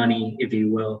free money, if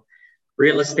you will.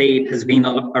 Real estate has been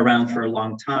around for a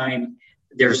long time.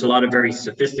 There's a lot of very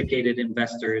sophisticated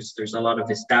investors. There's a lot of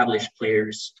established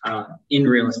players in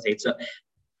real estate. So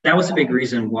that was a big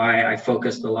reason why I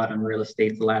focused a lot on real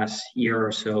estate the last year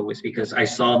or so, was because I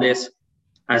saw this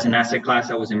as an asset class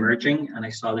that was emerging, and I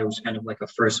saw there was kind of like a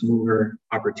first mover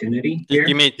opportunity here.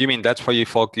 You mean that's why you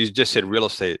just said real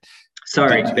estate?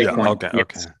 Sorry, Bitcoin. Yeah, okay,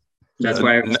 yes. Okay. That's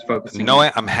why I was focusing. No,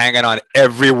 I'm hanging on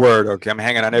every word. Okay, I'm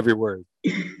hanging on every word.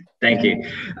 Thank you.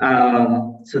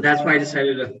 So that's why I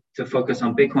decided to focus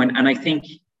on Bitcoin, and I think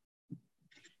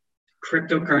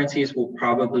cryptocurrencies will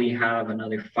probably have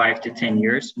another 5 to 10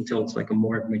 years until it's like a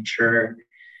more mature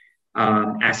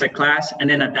asset class, and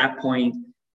then at that point,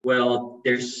 well,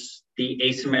 there's the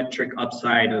asymmetric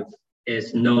upside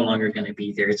is no longer going to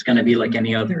be there. It's going to be like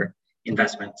any other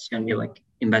investment. It's going to be like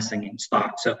investing in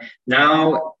stock. So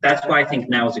now that's why I think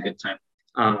now is a good time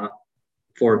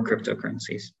for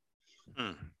cryptocurrencies.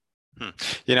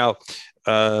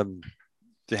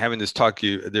 Having this talk,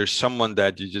 there's someone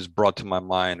that you just brought to my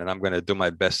mind, and I'm going to do my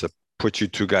best to put you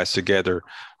two guys together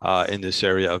in this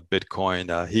area of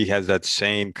Bitcoin. He has that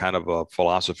same kind of a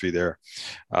philosophy there.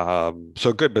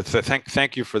 So good, but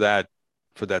thank you for that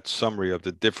summary of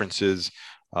the differences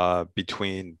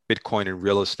between Bitcoin and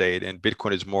real estate. And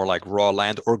Bitcoin is more like raw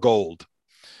land or gold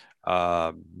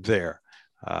there.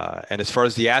 And as far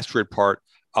as the asteroid part,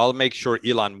 I'll make sure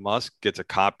Elon Musk gets a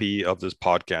copy of this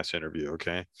podcast interview.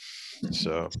 Okay.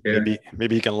 So maybe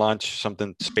he can launch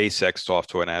something SpaceX off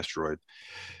to an asteroid.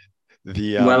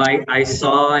 Well, I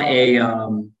saw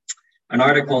an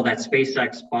article that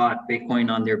SpaceX bought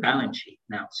Bitcoin on their balance sheet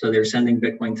now, so they're sending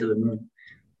Bitcoin to the moon.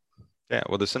 Yeah,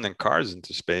 well, they're sending cars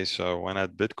into space, so why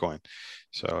not Bitcoin?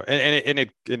 So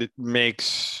and it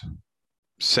makes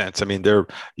sense. I mean, they're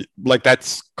like that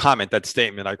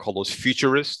statement. I call those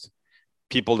futurists,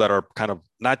 people that are kind of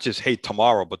not just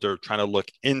tomorrow, but they're trying to look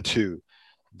into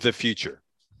the future.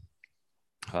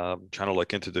 Trying to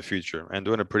look into the future and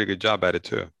doing a pretty good job at it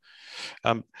too.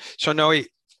 So Noe,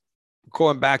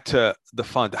 going back to the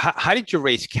fund, how did you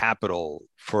raise capital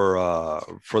for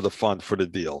the fund, for the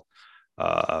deal?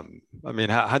 I mean,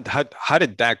 how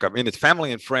did that go? I mean, it's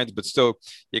family and friends, but still,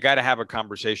 you got to have a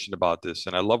conversation about this.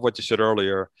 And I love what you said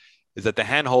earlier, is that the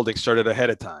hand holding started ahead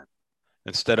of time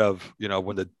instead of,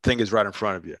 when the thing is right in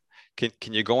front of you.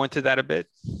 Can you go into that a bit?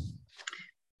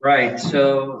 Right.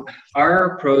 So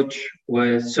our approach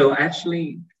was,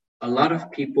 actually a lot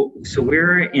of people, so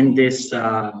we're in this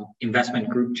investment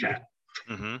group chat,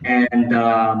 and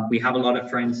we have a lot of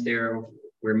friends there.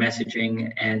 We're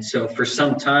messaging. And so for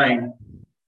some time,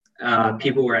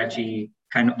 people were actually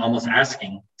kind of almost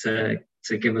asking to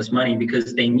give us money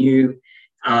because they knew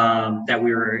that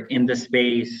we were in the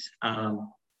space.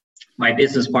 My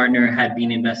business partner had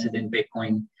been invested in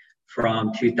Bitcoin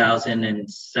from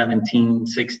 2017,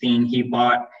 16. He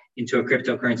bought into a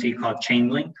cryptocurrency called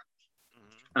Chainlink,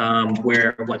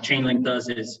 where what Chainlink does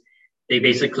is they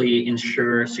basically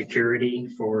ensure security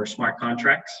for smart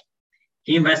contracts.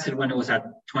 He invested when it was at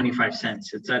 25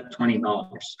 cents. It's at $20,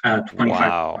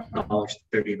 $25,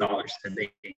 $30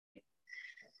 today.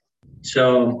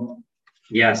 So,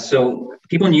 yeah, so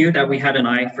people knew that we had an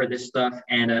eye for this stuff,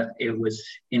 and it was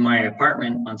in my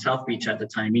apartment on South Beach at the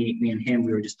time. Me and him,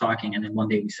 we were just talking, and then one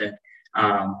day we said,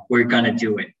 we're gonna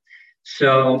do it.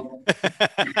 So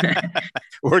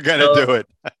we're gonna do it.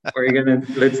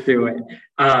 Let's do it.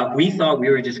 We thought we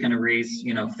were just gonna raise,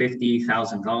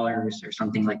 $50,000 or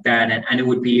something like that, and it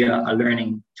would be a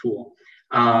learning tool.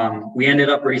 We ended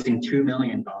up raising $2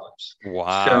 million.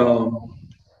 Wow. So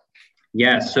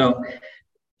yeah, so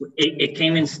it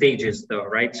came in stages though,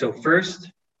 right? So first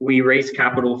we raised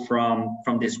capital from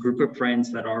this group of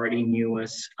friends that already knew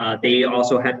us. They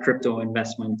also had crypto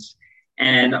investments.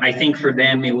 And I think for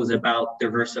them, it was about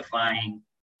diversifying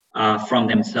from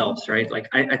themselves, right? Like,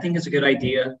 I think it's a good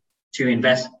idea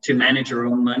to manage your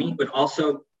own money, but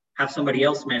also have somebody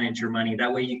else manage your money.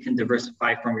 That way you can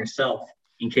diversify from yourself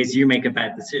in case you make a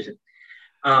bad decision.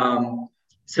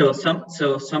 So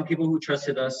some people who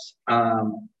trusted us,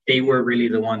 they were really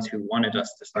the ones who wanted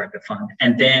us to start the fund.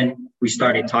 And then we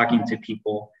started talking to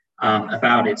people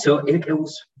about it. So it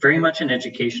was very much an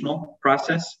educational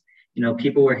process.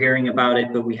 People were hearing about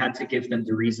it, but we had to give them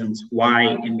the reasons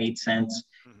why it made sense,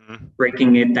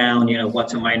 breaking it down,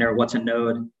 what's a miner, what's a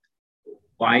node,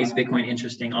 why is Bitcoin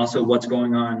interesting, also what's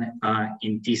going on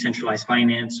in decentralized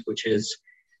finance, which is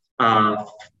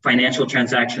financial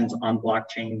transactions on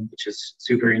blockchain, which is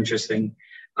super interesting.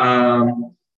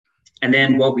 And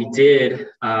then what we did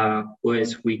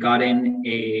was we got in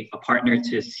a partner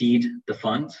to seed the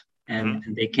fund, and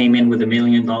they came in with $1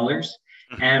 million.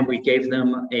 And we gave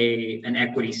them an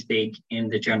equity stake in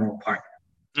the general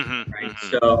partner, right?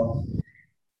 So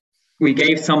we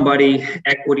gave somebody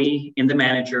equity in the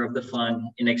manager of the fund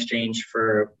in exchange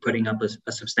for putting up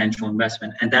a substantial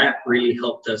investment. And that really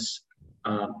helped us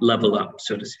level up,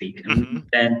 so to speak. And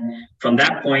then from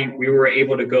that point, we were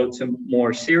able to go to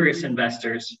more serious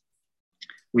investors.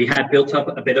 We had built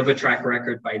up a bit of a track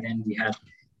record by then. We had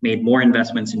made more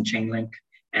investments in Chainlink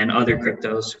and other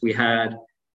cryptos. We had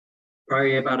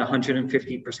probably about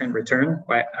 150% return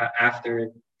after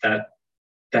that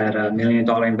 $1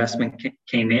 million investment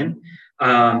came in.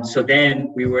 So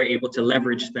then we were able to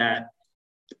leverage that,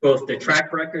 both the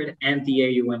track record and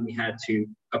the AUM we had, to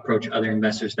approach other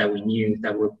investors that we knew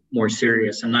that were more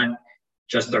serious, and not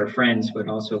just our friends, but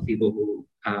also people who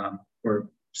were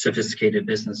sophisticated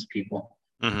business people.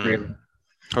 Really.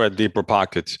 Who had deeper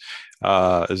pockets.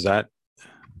 Is that?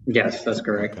 Yes, that's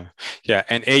correct. Okay. Yeah,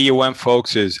 and AUM,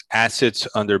 folks, is assets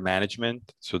under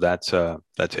management. So that's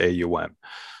AUM,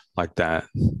 like that.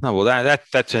 No, well,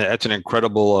 that's an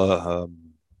incredible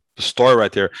story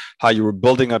right there. How you were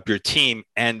building up your team,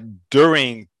 and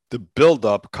during the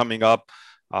build-up, coming up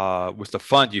with the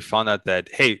fund, you found out that,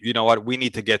 hey, you know what, we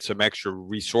need to get some extra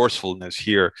resourcefulness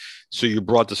here. So you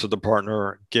brought this other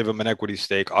partner, give him an equity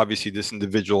stake. Obviously, this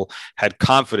individual had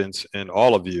confidence in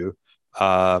all of you.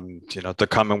 To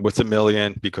come in with $1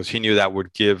 million, because he knew that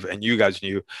would give, and you guys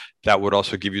knew that would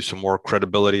also give you some more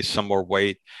credibility, some more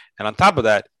weight. And on top of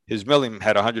that, his $1 million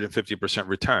had 150%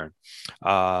 return.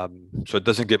 So it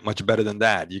doesn't get much better than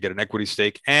that. You get an equity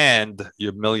stake, and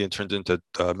your $1 million turns into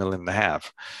 $1.5 million.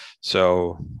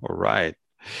 So, all right.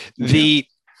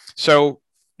 So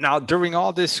now, during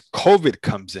all this, COVID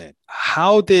comes in.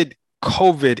 How did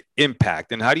COVID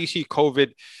impact, and how do you see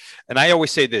COVID? And I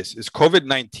always say this is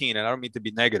COVID-19, and I don't mean to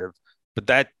be negative, but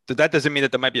that doesn't mean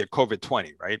that there might be a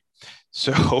COVID-20, right?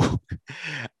 So,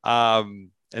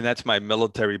 and that's my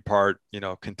military part,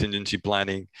 contingency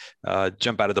planning,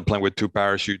 jump out of the plane with 2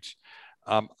 parachutes.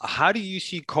 How do you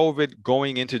see COVID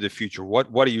going into the future?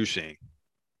 What are you seeing?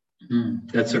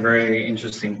 That's a very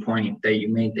interesting point that you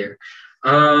made there.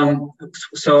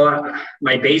 So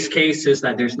my base case is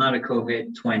that there's not a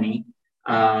COVID-20.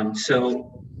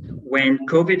 So when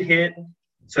COVID hit,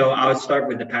 so I'll start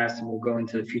with the past and we'll go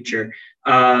into the future.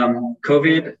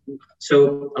 COVID,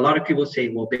 so a lot of people say,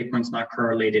 well, Bitcoin's not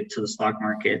correlated to the stock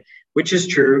market, which is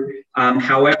true.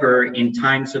 However, in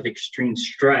times of extreme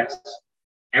stress,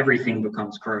 everything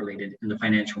becomes correlated in the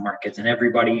financial markets, and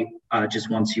everybody just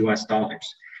wants US dollars.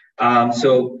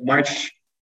 So March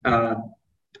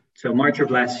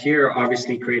of last year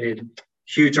obviously created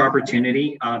huge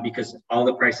opportunity because all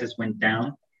the prices went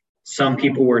down. Some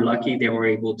people were lucky, they were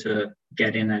able to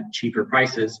get in at cheaper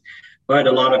prices, but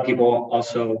a lot of people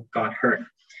also got hurt.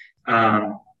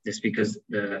 Just because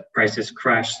the prices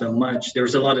crashed so much. There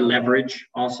was a lot of leverage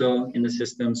also in the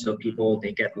system, so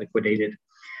they get liquidated.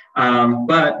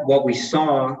 But what we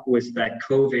saw was that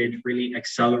COVID really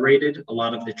accelerated a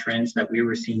lot of the trends that we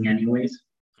were seeing anyways,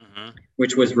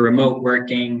 which was remote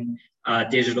working,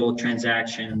 digital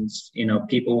transactions,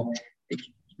 people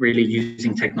really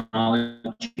using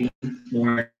technology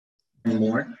more and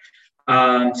more.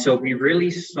 So we really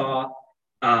saw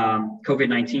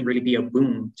COVID-19 really be a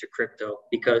boom to crypto,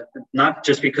 because not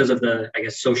just because of the,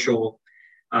 social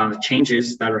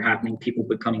changes that are happening, people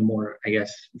becoming more,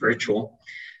 virtual,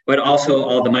 but also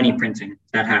all the money printing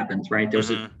that happens, right?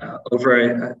 There's over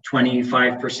a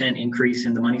 25% increase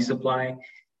in the money supply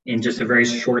in just a very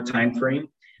short time frame.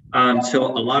 So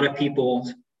a lot of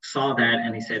people saw that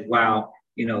and they said, wow,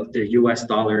 the US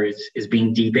dollar is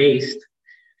being debased.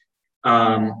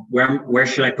 Where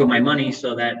should I put my money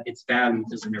so that its value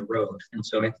doesn't erode? And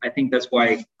so I think that's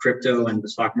why crypto and the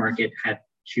stock market had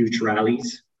huge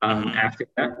rallies after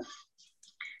that.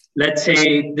 Let's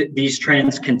say these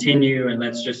trends continue, and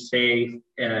let's just say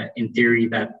in theory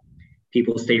that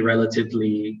people stay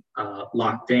relatively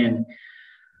locked in.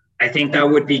 I think that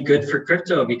would be good for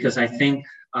crypto, because I think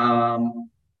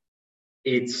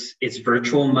it's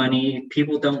virtual money.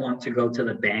 People don't want to go to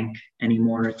the bank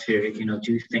anymore to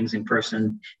do things in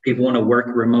person. People want to work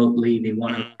remotely. They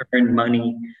want to earn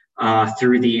money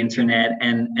through the internet,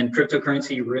 and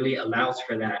cryptocurrency really allows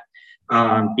for that.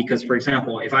 Because, for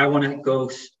example, if I want to go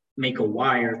make a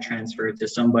wire transfer to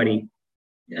somebody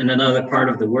in another part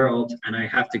of the world and I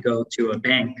have to go to a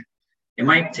bank, it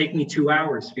might take me 2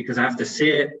 hours because I have to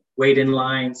sit, wait in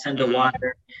line, send a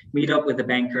wire, meet up with the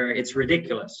banker. It's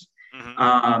ridiculous.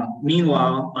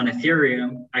 Meanwhile, on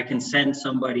Ethereum, I can send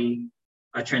somebody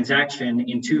a transaction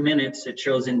in 2 minutes. It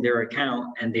shows in their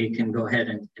account, and they can go ahead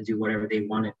and do whatever they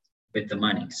wanted with the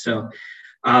money. So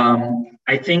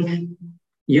I think,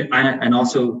 and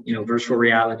also, virtual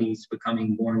reality is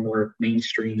becoming more and more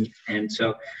mainstream. And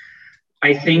so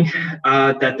I think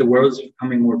that the world is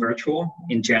becoming more virtual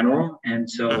in general. And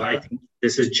so I think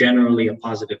this is generally a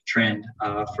positive trend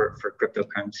for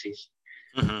cryptocurrencies.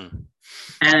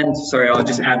 And sorry, I'll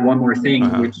just add one more thing,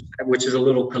 which is a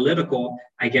little political,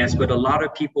 I guess, but a lot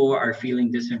of people are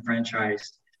feeling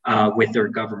disenfranchised with their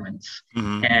governments.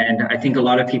 And I think a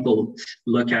lot of people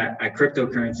look at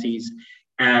cryptocurrencies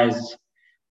as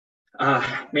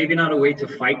maybe not a way to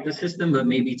fight the system, but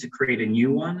maybe to create a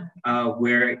new one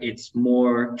where it's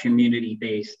more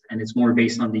community-based and it's more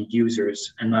based on the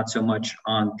users and not so much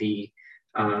on the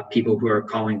people who are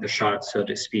calling the shots, so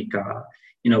to speak.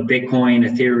 Bitcoin,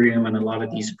 Ethereum, and a lot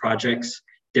of these projects,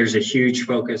 there's a huge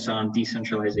focus on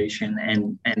decentralization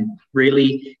and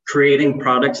really creating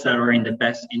products that are in the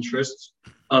best interests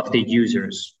of the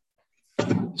users.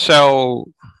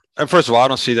 So, first of all, I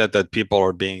don't see that people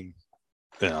are being,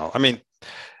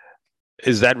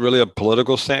 is that really a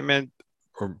political statement?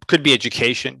 Or could be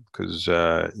education, because,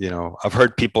 I've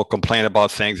heard people complain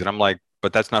about things and I'm like,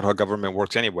 but that's not how government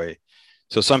works anyway.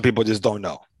 So some people just don't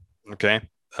know. Okay.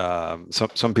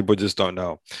 Some people just don't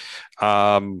know.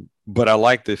 But I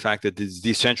like the fact that it's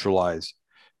decentralized.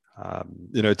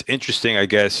 It's interesting, I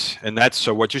guess. And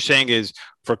so what you're saying is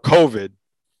for COVID,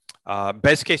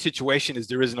 best case situation is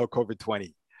there is no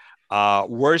COVID-20.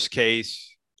 Worst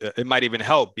case, it might even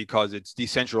help because it's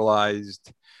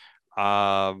decentralized.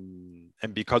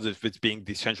 And because if it's being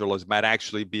decentralized, it might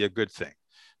actually be a good thing.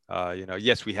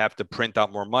 Yes, we have to print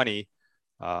out more money.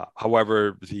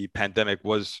 However, the pandemic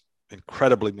was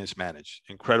incredibly mismanaged.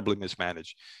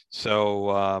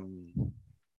 So,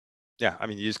 you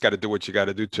just got to do what you got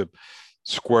to do to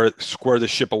square the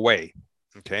ship away.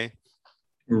 Okay.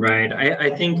 Right.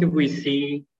 I think if we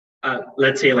see,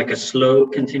 let's say, like a slow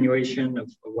continuation of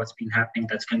what's been happening,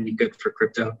 that's going to be good for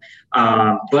crypto.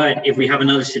 But if we have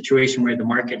another situation where the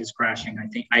market is crashing,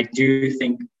 I do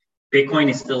think Bitcoin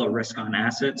is still a risk-on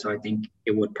asset. So I think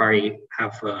it would probably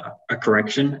have a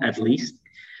correction at least.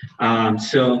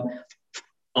 So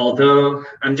although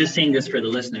I'm just saying this for the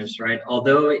listeners, right?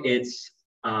 Although it's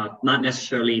not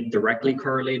necessarily directly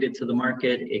correlated to the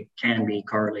market, it can be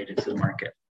correlated to the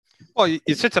market. Well,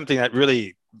 you said something that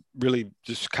really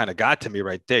just kind of got to me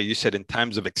right there. You said in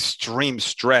times of extreme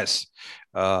stress,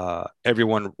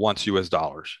 everyone wants US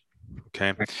dollars.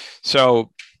 Okay.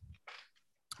 So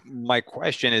my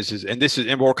question is, and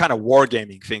we're kind of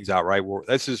wargaming things out, right?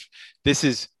 This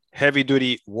is heavy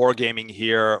duty wargaming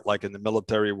here, like in the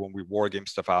military when we wargame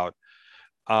stuff out.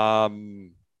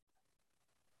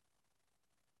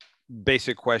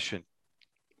 Basic question: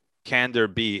 can there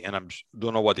be? And I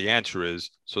don't know what the answer is,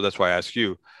 so that's why I ask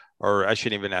you, or I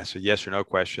shouldn't even ask a yes or no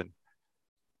question.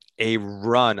 A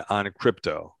run on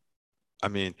crypto. I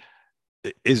mean,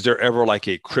 is there ever like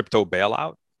a crypto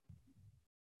bailout?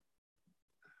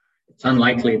 It's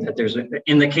unlikely that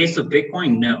in the case of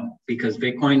Bitcoin, no, because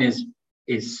Bitcoin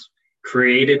is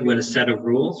created with a set of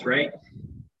rules, right?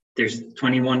 There's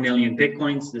 21 million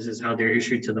Bitcoins. This is how they're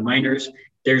issued to the miners.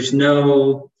 There's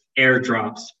no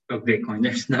airdrops of Bitcoin.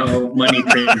 There's no money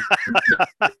printing.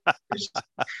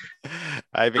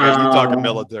 I think I should talk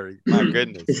military. My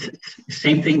goodness.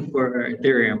 Same thing for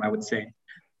Ethereum, I would say.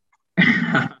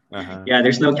 Yeah,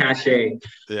 there's no cache.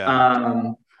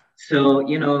 Yeah. So,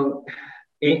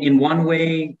 in one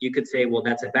way, you could say, well,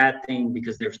 that's a bad thing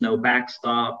because there's no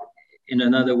backstop. In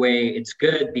another way, it's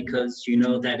good because you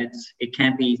know that it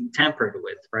can't be tampered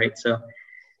with, right? So,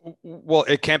 well,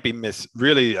 it can't be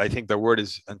really, I think the word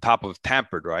is on top of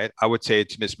tampered, right? I would say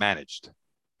it's mismanaged.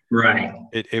 Right.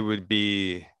 It would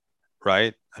be,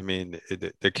 right? I mean,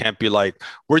 there can't be like,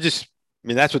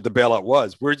 that's what the bailout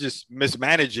was. We're just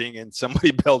mismanaging and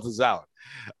somebody bailed us out.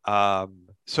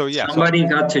 So yeah. Somebody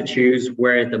got to choose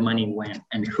where the money went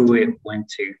and who it went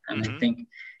to. And I think,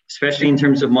 especially in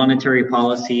terms of monetary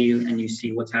policy, and you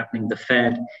see what's happening, the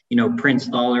Fed, prints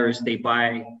dollars, they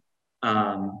buy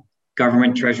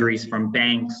government treasuries from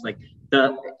banks. Like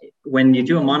when you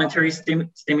do a monetary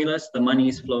stimulus, the money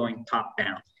is flowing top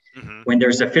down. When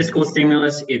there's a fiscal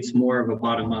stimulus, it's more of a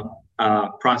bottom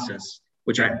up process,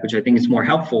 which I think is more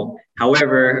helpful.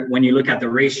 However, when you look at the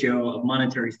ratio of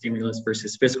monetary stimulus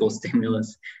versus fiscal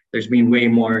stimulus, there's been way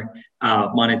more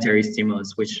monetary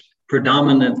stimulus, which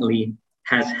predominantly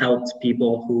has helped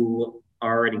people who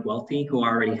are already wealthy, who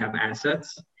already have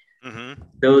assets.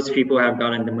 Those people have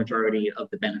gotten the majority of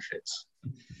the benefits.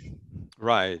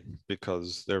 Right,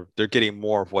 because they're getting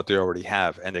more of what they already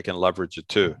have, and they can leverage it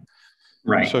too.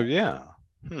 Right. So yeah.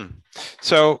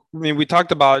 So I mean, we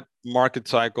talked about market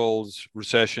cycles,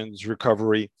 recessions,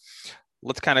 recovery.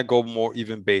 Let's kind of go more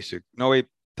even basic. Noe,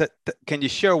 can you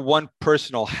share one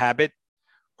personal habit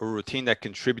or routine that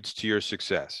contributes to your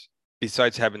success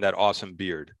besides having that awesome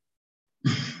beard?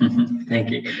 Thank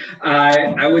you.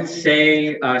 I would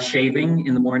say shaving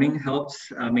in the morning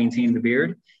helps maintain the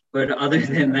beard. But other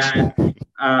than that,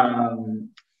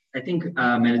 I think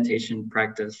meditation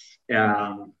practice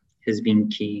has been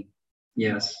key.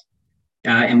 Yes.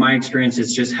 In my experience,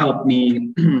 it's just helped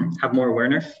me have more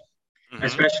awareness,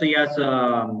 especially as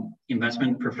an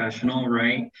investment professional,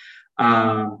 right?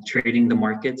 Trading the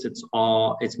markets,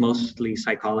 it's mostly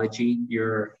psychology.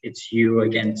 It's you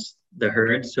against the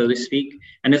herd, so to speak.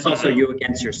 And it's also you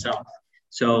against yourself.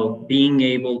 So being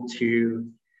able to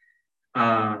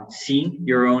see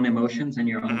your own emotions and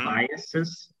your own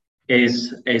biases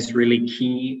is really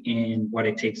key in what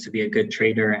it takes to be a good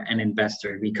trader and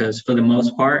investor, because for the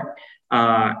most part,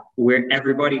 where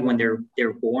everybody, when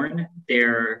they're born,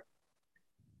 their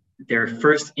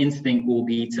first instinct will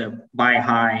be to buy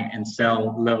high and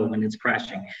sell low when it's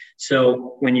crashing.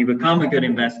 So when you become a good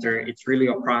investor, it's really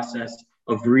a process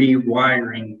of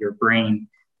rewiring your brain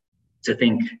to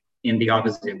think in the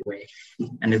opposite way.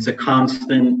 And it's a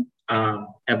constant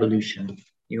evolution.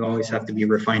 You always have to be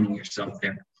refining yourself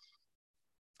there.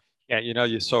 Yeah,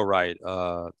 you're so right.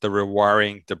 The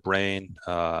rewiring the brain,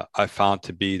 I found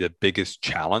to be the biggest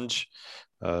challenge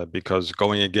because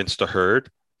going against the herd.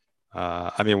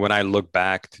 I mean, when I look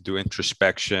back to do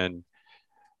introspection,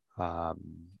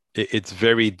 it's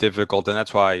very difficult. And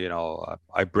that's why,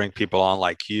 I bring people on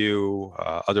like you,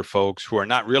 other folks who are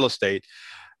not real estate,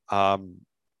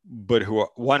 but who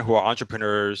are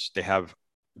entrepreneurs. They have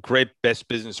great best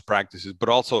business practices, but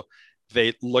also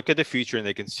they look at the future and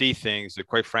they can see things that,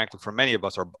 quite frankly, for many of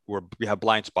us, we have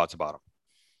blind spots about them.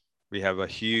 We have a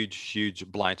huge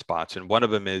blind spots. And one of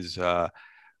them is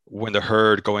when the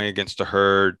herd, going against the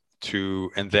herd,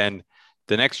 and then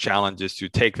the next challenge is to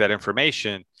take that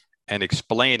information and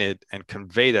explain it and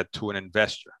convey that to an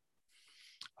investor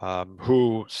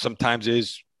who sometimes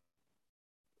is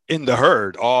in the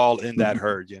herd, all in that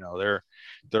herd.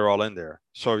 They're all in there.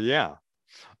 So yeah.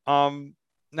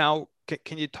 Now,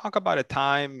 can you talk about a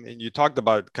time, and you talked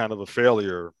about kind of a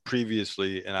failure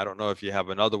previously, and I don't know if you have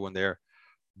another one there,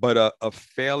 but a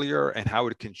failure and how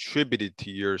it contributed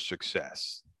to your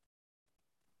success?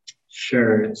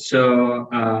 Sure. So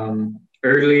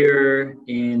earlier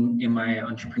in my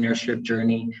entrepreneurship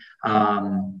journey,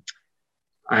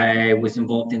 I was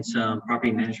involved in some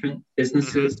property management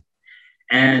businesses.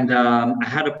 And I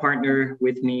had a partner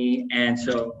with me. And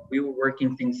so we were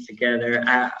working things together.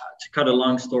 To cut a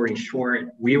long story short,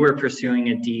 we were pursuing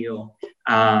a deal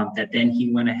that then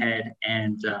he went ahead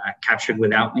and captured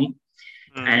without me.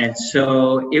 And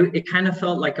so it kind of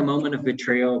felt like a moment of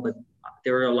betrayal, but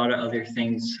there were a lot of other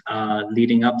things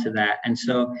leading up to that. And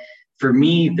so for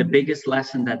me, the biggest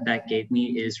lesson that that gave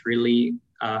me is really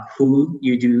who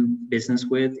you do business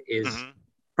with is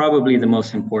probably the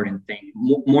most important thing,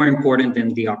 more important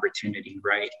than the opportunity,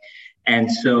 right?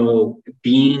 And so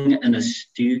being an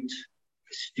astute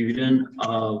student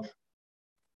of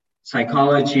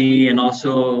psychology and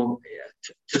also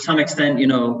to some extent,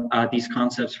 these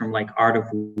concepts from like Art of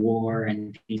War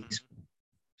and these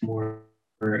more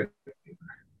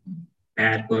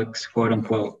bad books, quote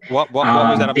unquote. What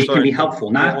was that? I'm they sorry. can be helpful,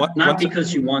 not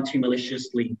because you want to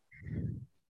maliciously.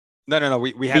 No.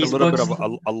 We had a little bit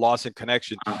of a loss in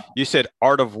connection. You said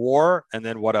Art of War, and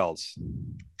then what else?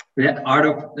 There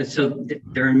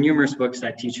are numerous books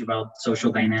that teach about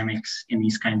social dynamics in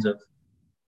these kinds of,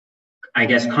 I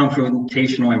guess,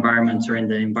 confrontational environments or in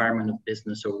the environment of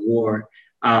business or war,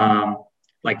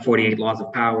 like 48 Laws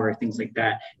of Power, things like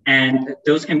that. And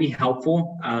those can be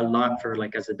helpful a lot for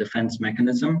like as a defense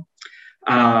mechanism.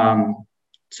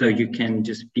 So you can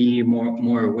just be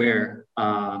more aware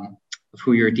of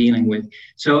who you're dealing with.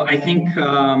 So I think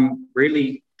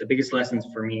really the biggest lessons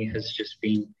for me has just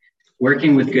been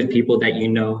working with good people that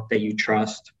you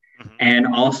trust, and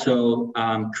also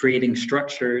creating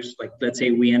structures. Like let's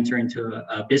say we enter into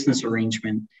a business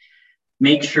arrangement,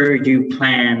 make sure you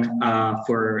plan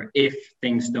for if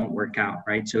things don't work out,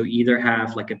 right? So either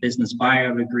have like a business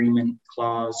buyout agreement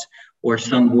clause or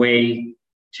some way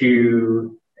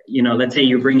to, let's say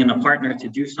you bring in a partner to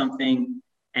do something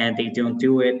and they don't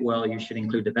do it, well, you should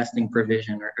include a vesting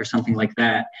provision or something like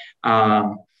that.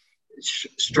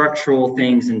 Structural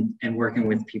things and working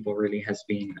with people really has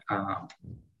been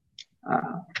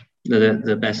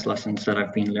the best lessons that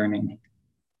I've been learning.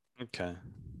 Okay.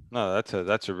 No,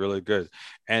 that's a really good.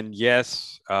 And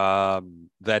yes,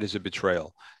 that is a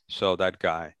betrayal. So that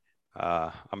guy,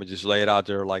 I'm gonna just lay it out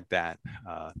there like that.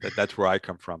 That's where I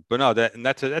come from. But no,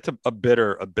 that's a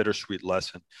bittersweet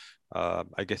lesson.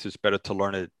 I guess it's better to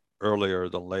learn it earlier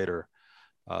than later,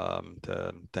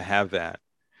 to have that.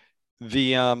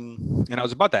 And I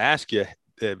was about to ask you,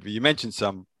 you mentioned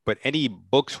some, but any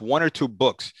books, one or two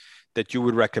books that you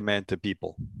would recommend to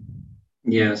people?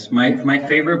 Yes, my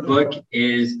favorite book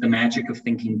is The Magic of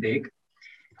Thinking Big.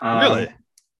 Really?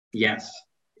 Yes.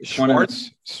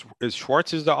 Schwartz? Is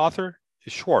Schwartz the author?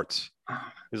 Is Schwartz.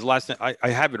 His last name. I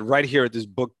have it right here at this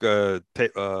bookcase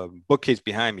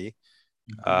behind me.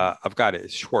 I've got it.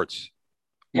 It's Schwartz.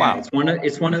 Yeah, wow.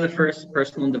 It's one of the first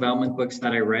personal development books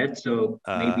that I read. So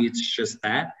maybe it's just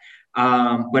that.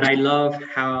 But I love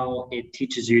how it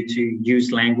teaches you to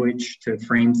use language to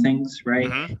frame things,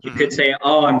 right? You could say,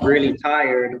 oh, I'm really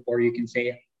tired, or you can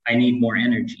say, I need more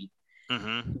energy.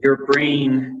 Your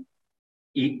brain,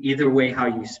 either way how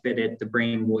you spit it, the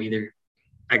brain will either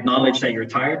acknowledge that you're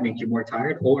tired, make you more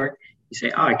tired, or you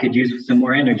say, oh, I could use some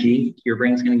more energy. Your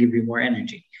brain's going to give you more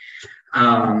energy.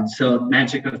 So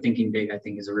Magic of Thinking Big, I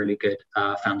think, is a really good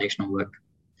foundational book.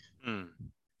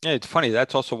 Yeah, it's funny.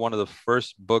 That's also one of the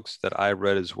first books that I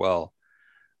read as well.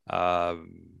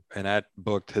 And that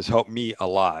book has helped me a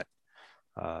lot.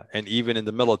 And even in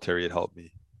the military, it helped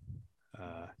me.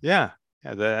 Yeah,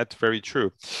 that's very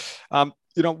true.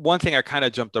 One thing I kind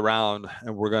of jumped around,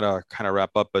 and we're going to kind of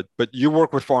wrap up, but you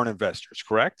work with foreign investors,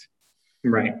 correct?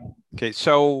 Right. Okay.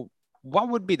 So what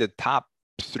would be the top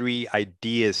 3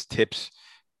 ideas, tips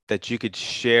that you could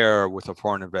share with a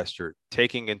foreign investor,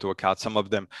 taking into account some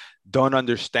of them don't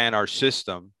understand our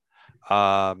system?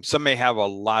 Some may have a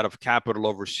lot of capital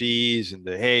overseas and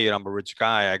hey, I'm a rich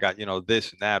guy, I got,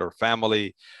 this and that, or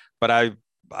family. But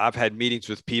I've had meetings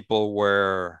with people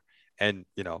where, and,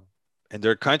 in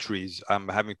their countries, I'm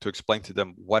having to explain to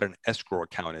them what an escrow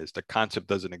account is. The concept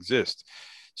doesn't exist.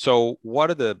 So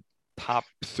what are the top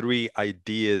 3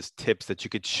 ideas, tips that you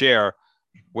could share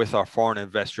with our foreign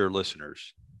investor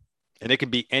listeners? And it can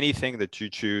be anything that you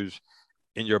choose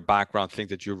in your background, things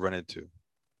that you've run into.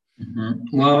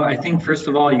 Well, I think first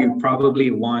of all, you probably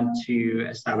want to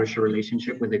establish a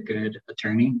relationship with a good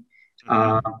attorney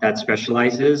that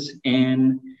specializes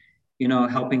in,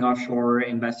 helping offshore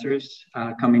investors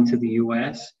come into the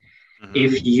U.S.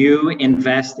 If you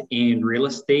invest in real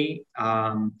estate,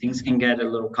 things can get a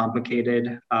little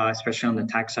complicated, especially on the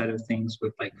tax side of things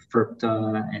with like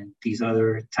FIRPTA and these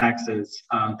other taxes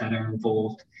that are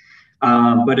involved.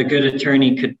 But a good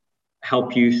attorney could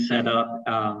help you set up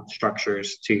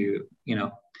structures to,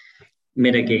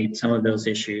 mitigate some of those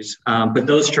issues. But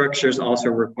those structures also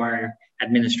require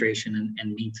administration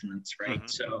and maintenance, right?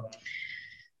 So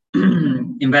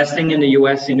investing in the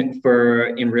US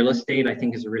in real estate, I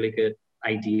think, is a really good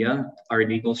idea. Our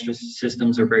legal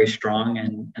systems are very strong,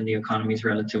 and the economy is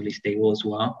relatively stable as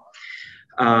well.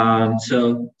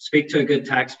 So speak to a good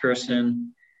tax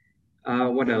person.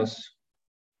 What else?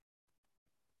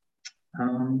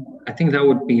 I think that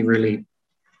would be really.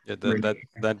 Yeah,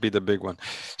 that'd be the big one.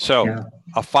 So yeah.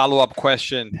 A follow-up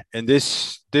question, and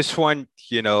this one,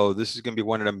 this is going to be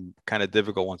one of them kind of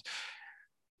difficult ones.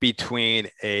 And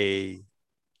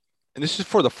this is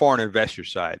for the foreign investor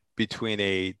side, between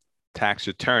a tax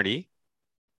attorney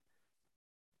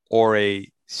or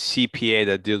a CPA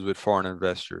that deals with foreign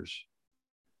investors.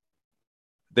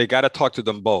 They got to talk to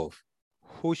them both.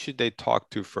 Who should they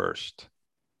talk to first,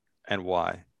 and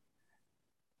why?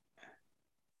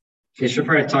 You should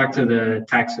probably talk to the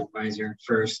tax advisor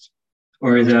first,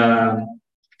 or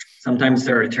sometimes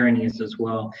there are attorneys as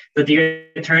well. But the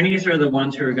attorneys are the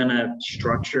ones who are going to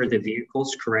structure the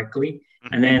vehicles correctly.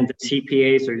 And then the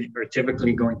CPAs are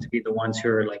typically going to be the ones who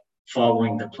are like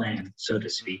following the plan, so to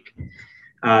speak.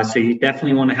 So you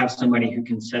definitely want to have somebody who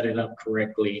can set it up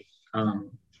correctly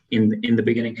in the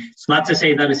beginning. It's not to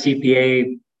say that a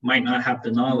CPA might not have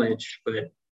the knowledge,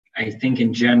 but I think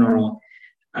in general,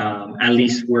 at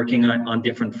least working on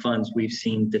different funds, we've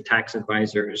seen the tax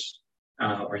advisors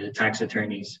or the tax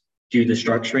attorneys do the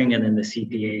structuring, and then the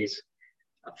CPAs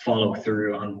follow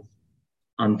through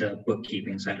on the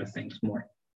bookkeeping side of things more.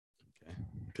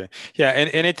 Okay. Yeah,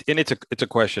 and it's a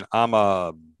question. I'm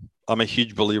a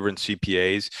huge believer in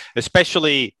CPAs,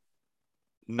 especially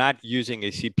not using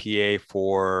a CPA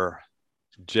for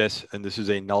just, and this is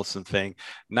a Nelson thing,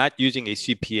 not using a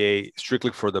CPA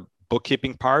strictly for the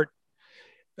bookkeeping part.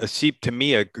 To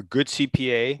me, a good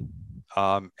CPA,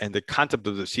 and the concept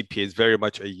of the CPA is very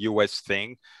much a U.S.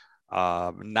 thing,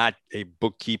 not a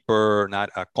bookkeeper,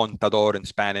 not a contador in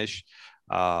Spanish,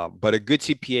 but a good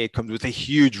CPA comes with a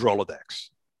huge Rolodex.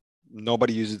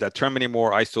 Nobody uses that term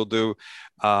anymore. I still do.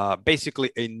 Basically,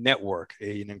 a network,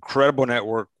 an incredible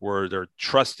network where they're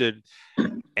trusted.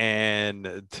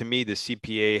 And to me, the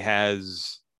CPA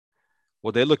has,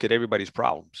 they look at everybody's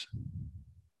problems.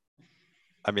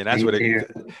 I mean, that's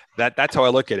how I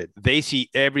look at it. They see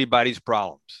everybody's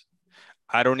problems.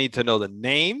 I don't need to know the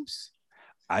names.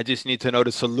 I just need to know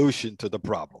the solution to the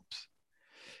problems.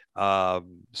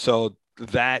 So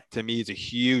that to me is a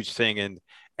huge thing, and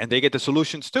they get the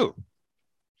solutions too.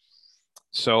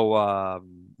 So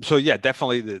yeah,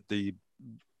 definitely the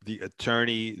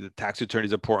attorney, the tax attorney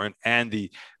is important, and the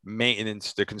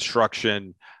maintenance, the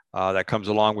construction that comes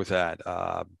along with that.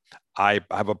 I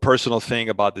have a personal thing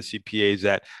about the CPAs,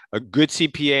 that a good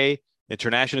CPA,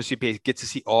 international CPA, gets to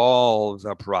see all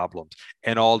the problems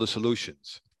and all the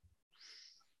solutions.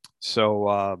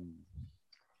 So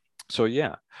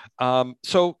yeah.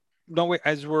 So no,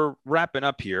 as we're wrapping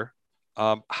up here,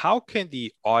 how can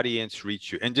the audience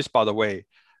reach you? And just by the way,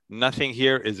 nothing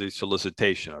here is a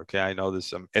solicitation. Okay, I know there's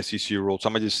some SEC rules. So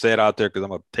I'm gonna just say it out there because I'm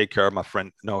gonna take care of my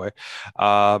friend Noe.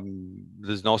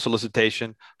 There's no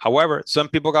solicitation. However, some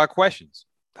people got questions.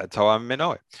 That's how I'm in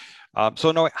Noe.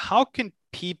 So Noe, how can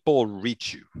people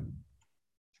reach you?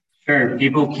 Sure,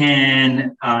 people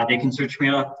can they can search me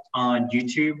up on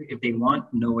YouTube if they want.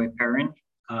 Noe Perrin.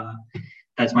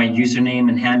 That's my username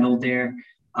and handle there.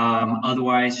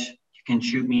 Otherwise, you can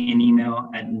shoot me an email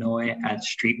at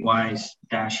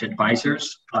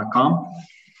noe@streetwise-advisors.com.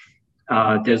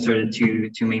 Those are the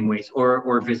two main ways,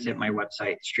 or visit my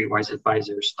website,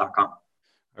 streetwiseadvisors.com.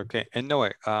 Okay, and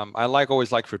Noe, I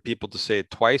always like for people to say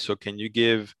it twice. So can you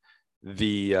give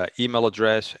the email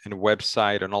address and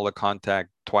website and all the contact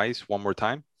twice, one more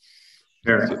time?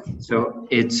 Sure. So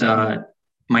it's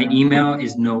my email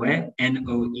is Noe,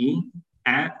 Noe,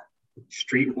 at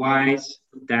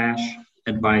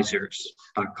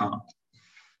streetwise-advisors.com.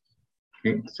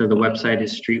 Okay, so the website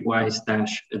is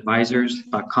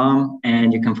streetwise-advisors.com,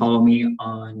 and you can follow me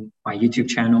on my YouTube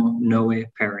channel, Noe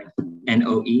Perrin,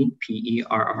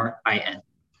 NoePerrin.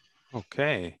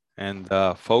 Okay. And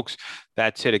folks,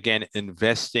 that's it again,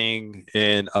 Investing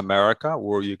in America,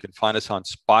 where you can find us on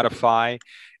Spotify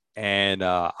and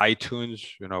iTunes.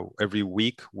 Every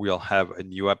week we'll have a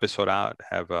new episode out,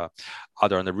 either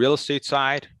on the real estate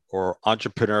side or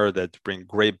entrepreneur that bring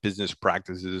great business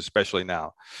practices, especially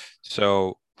now.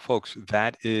 So folks,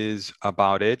 that is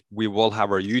about it. We will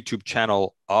have our YouTube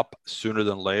channel up sooner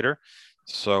than later.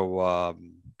 So,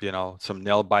 some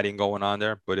nail biting going on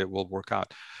there, but it will work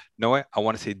out. Noe, I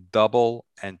want to say double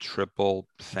and triple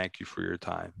thank you for your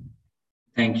time.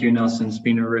 Thank you, Nelson. It's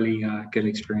been a really good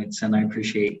experience, and I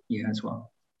appreciate you as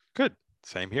well. Good.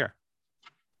 Same here.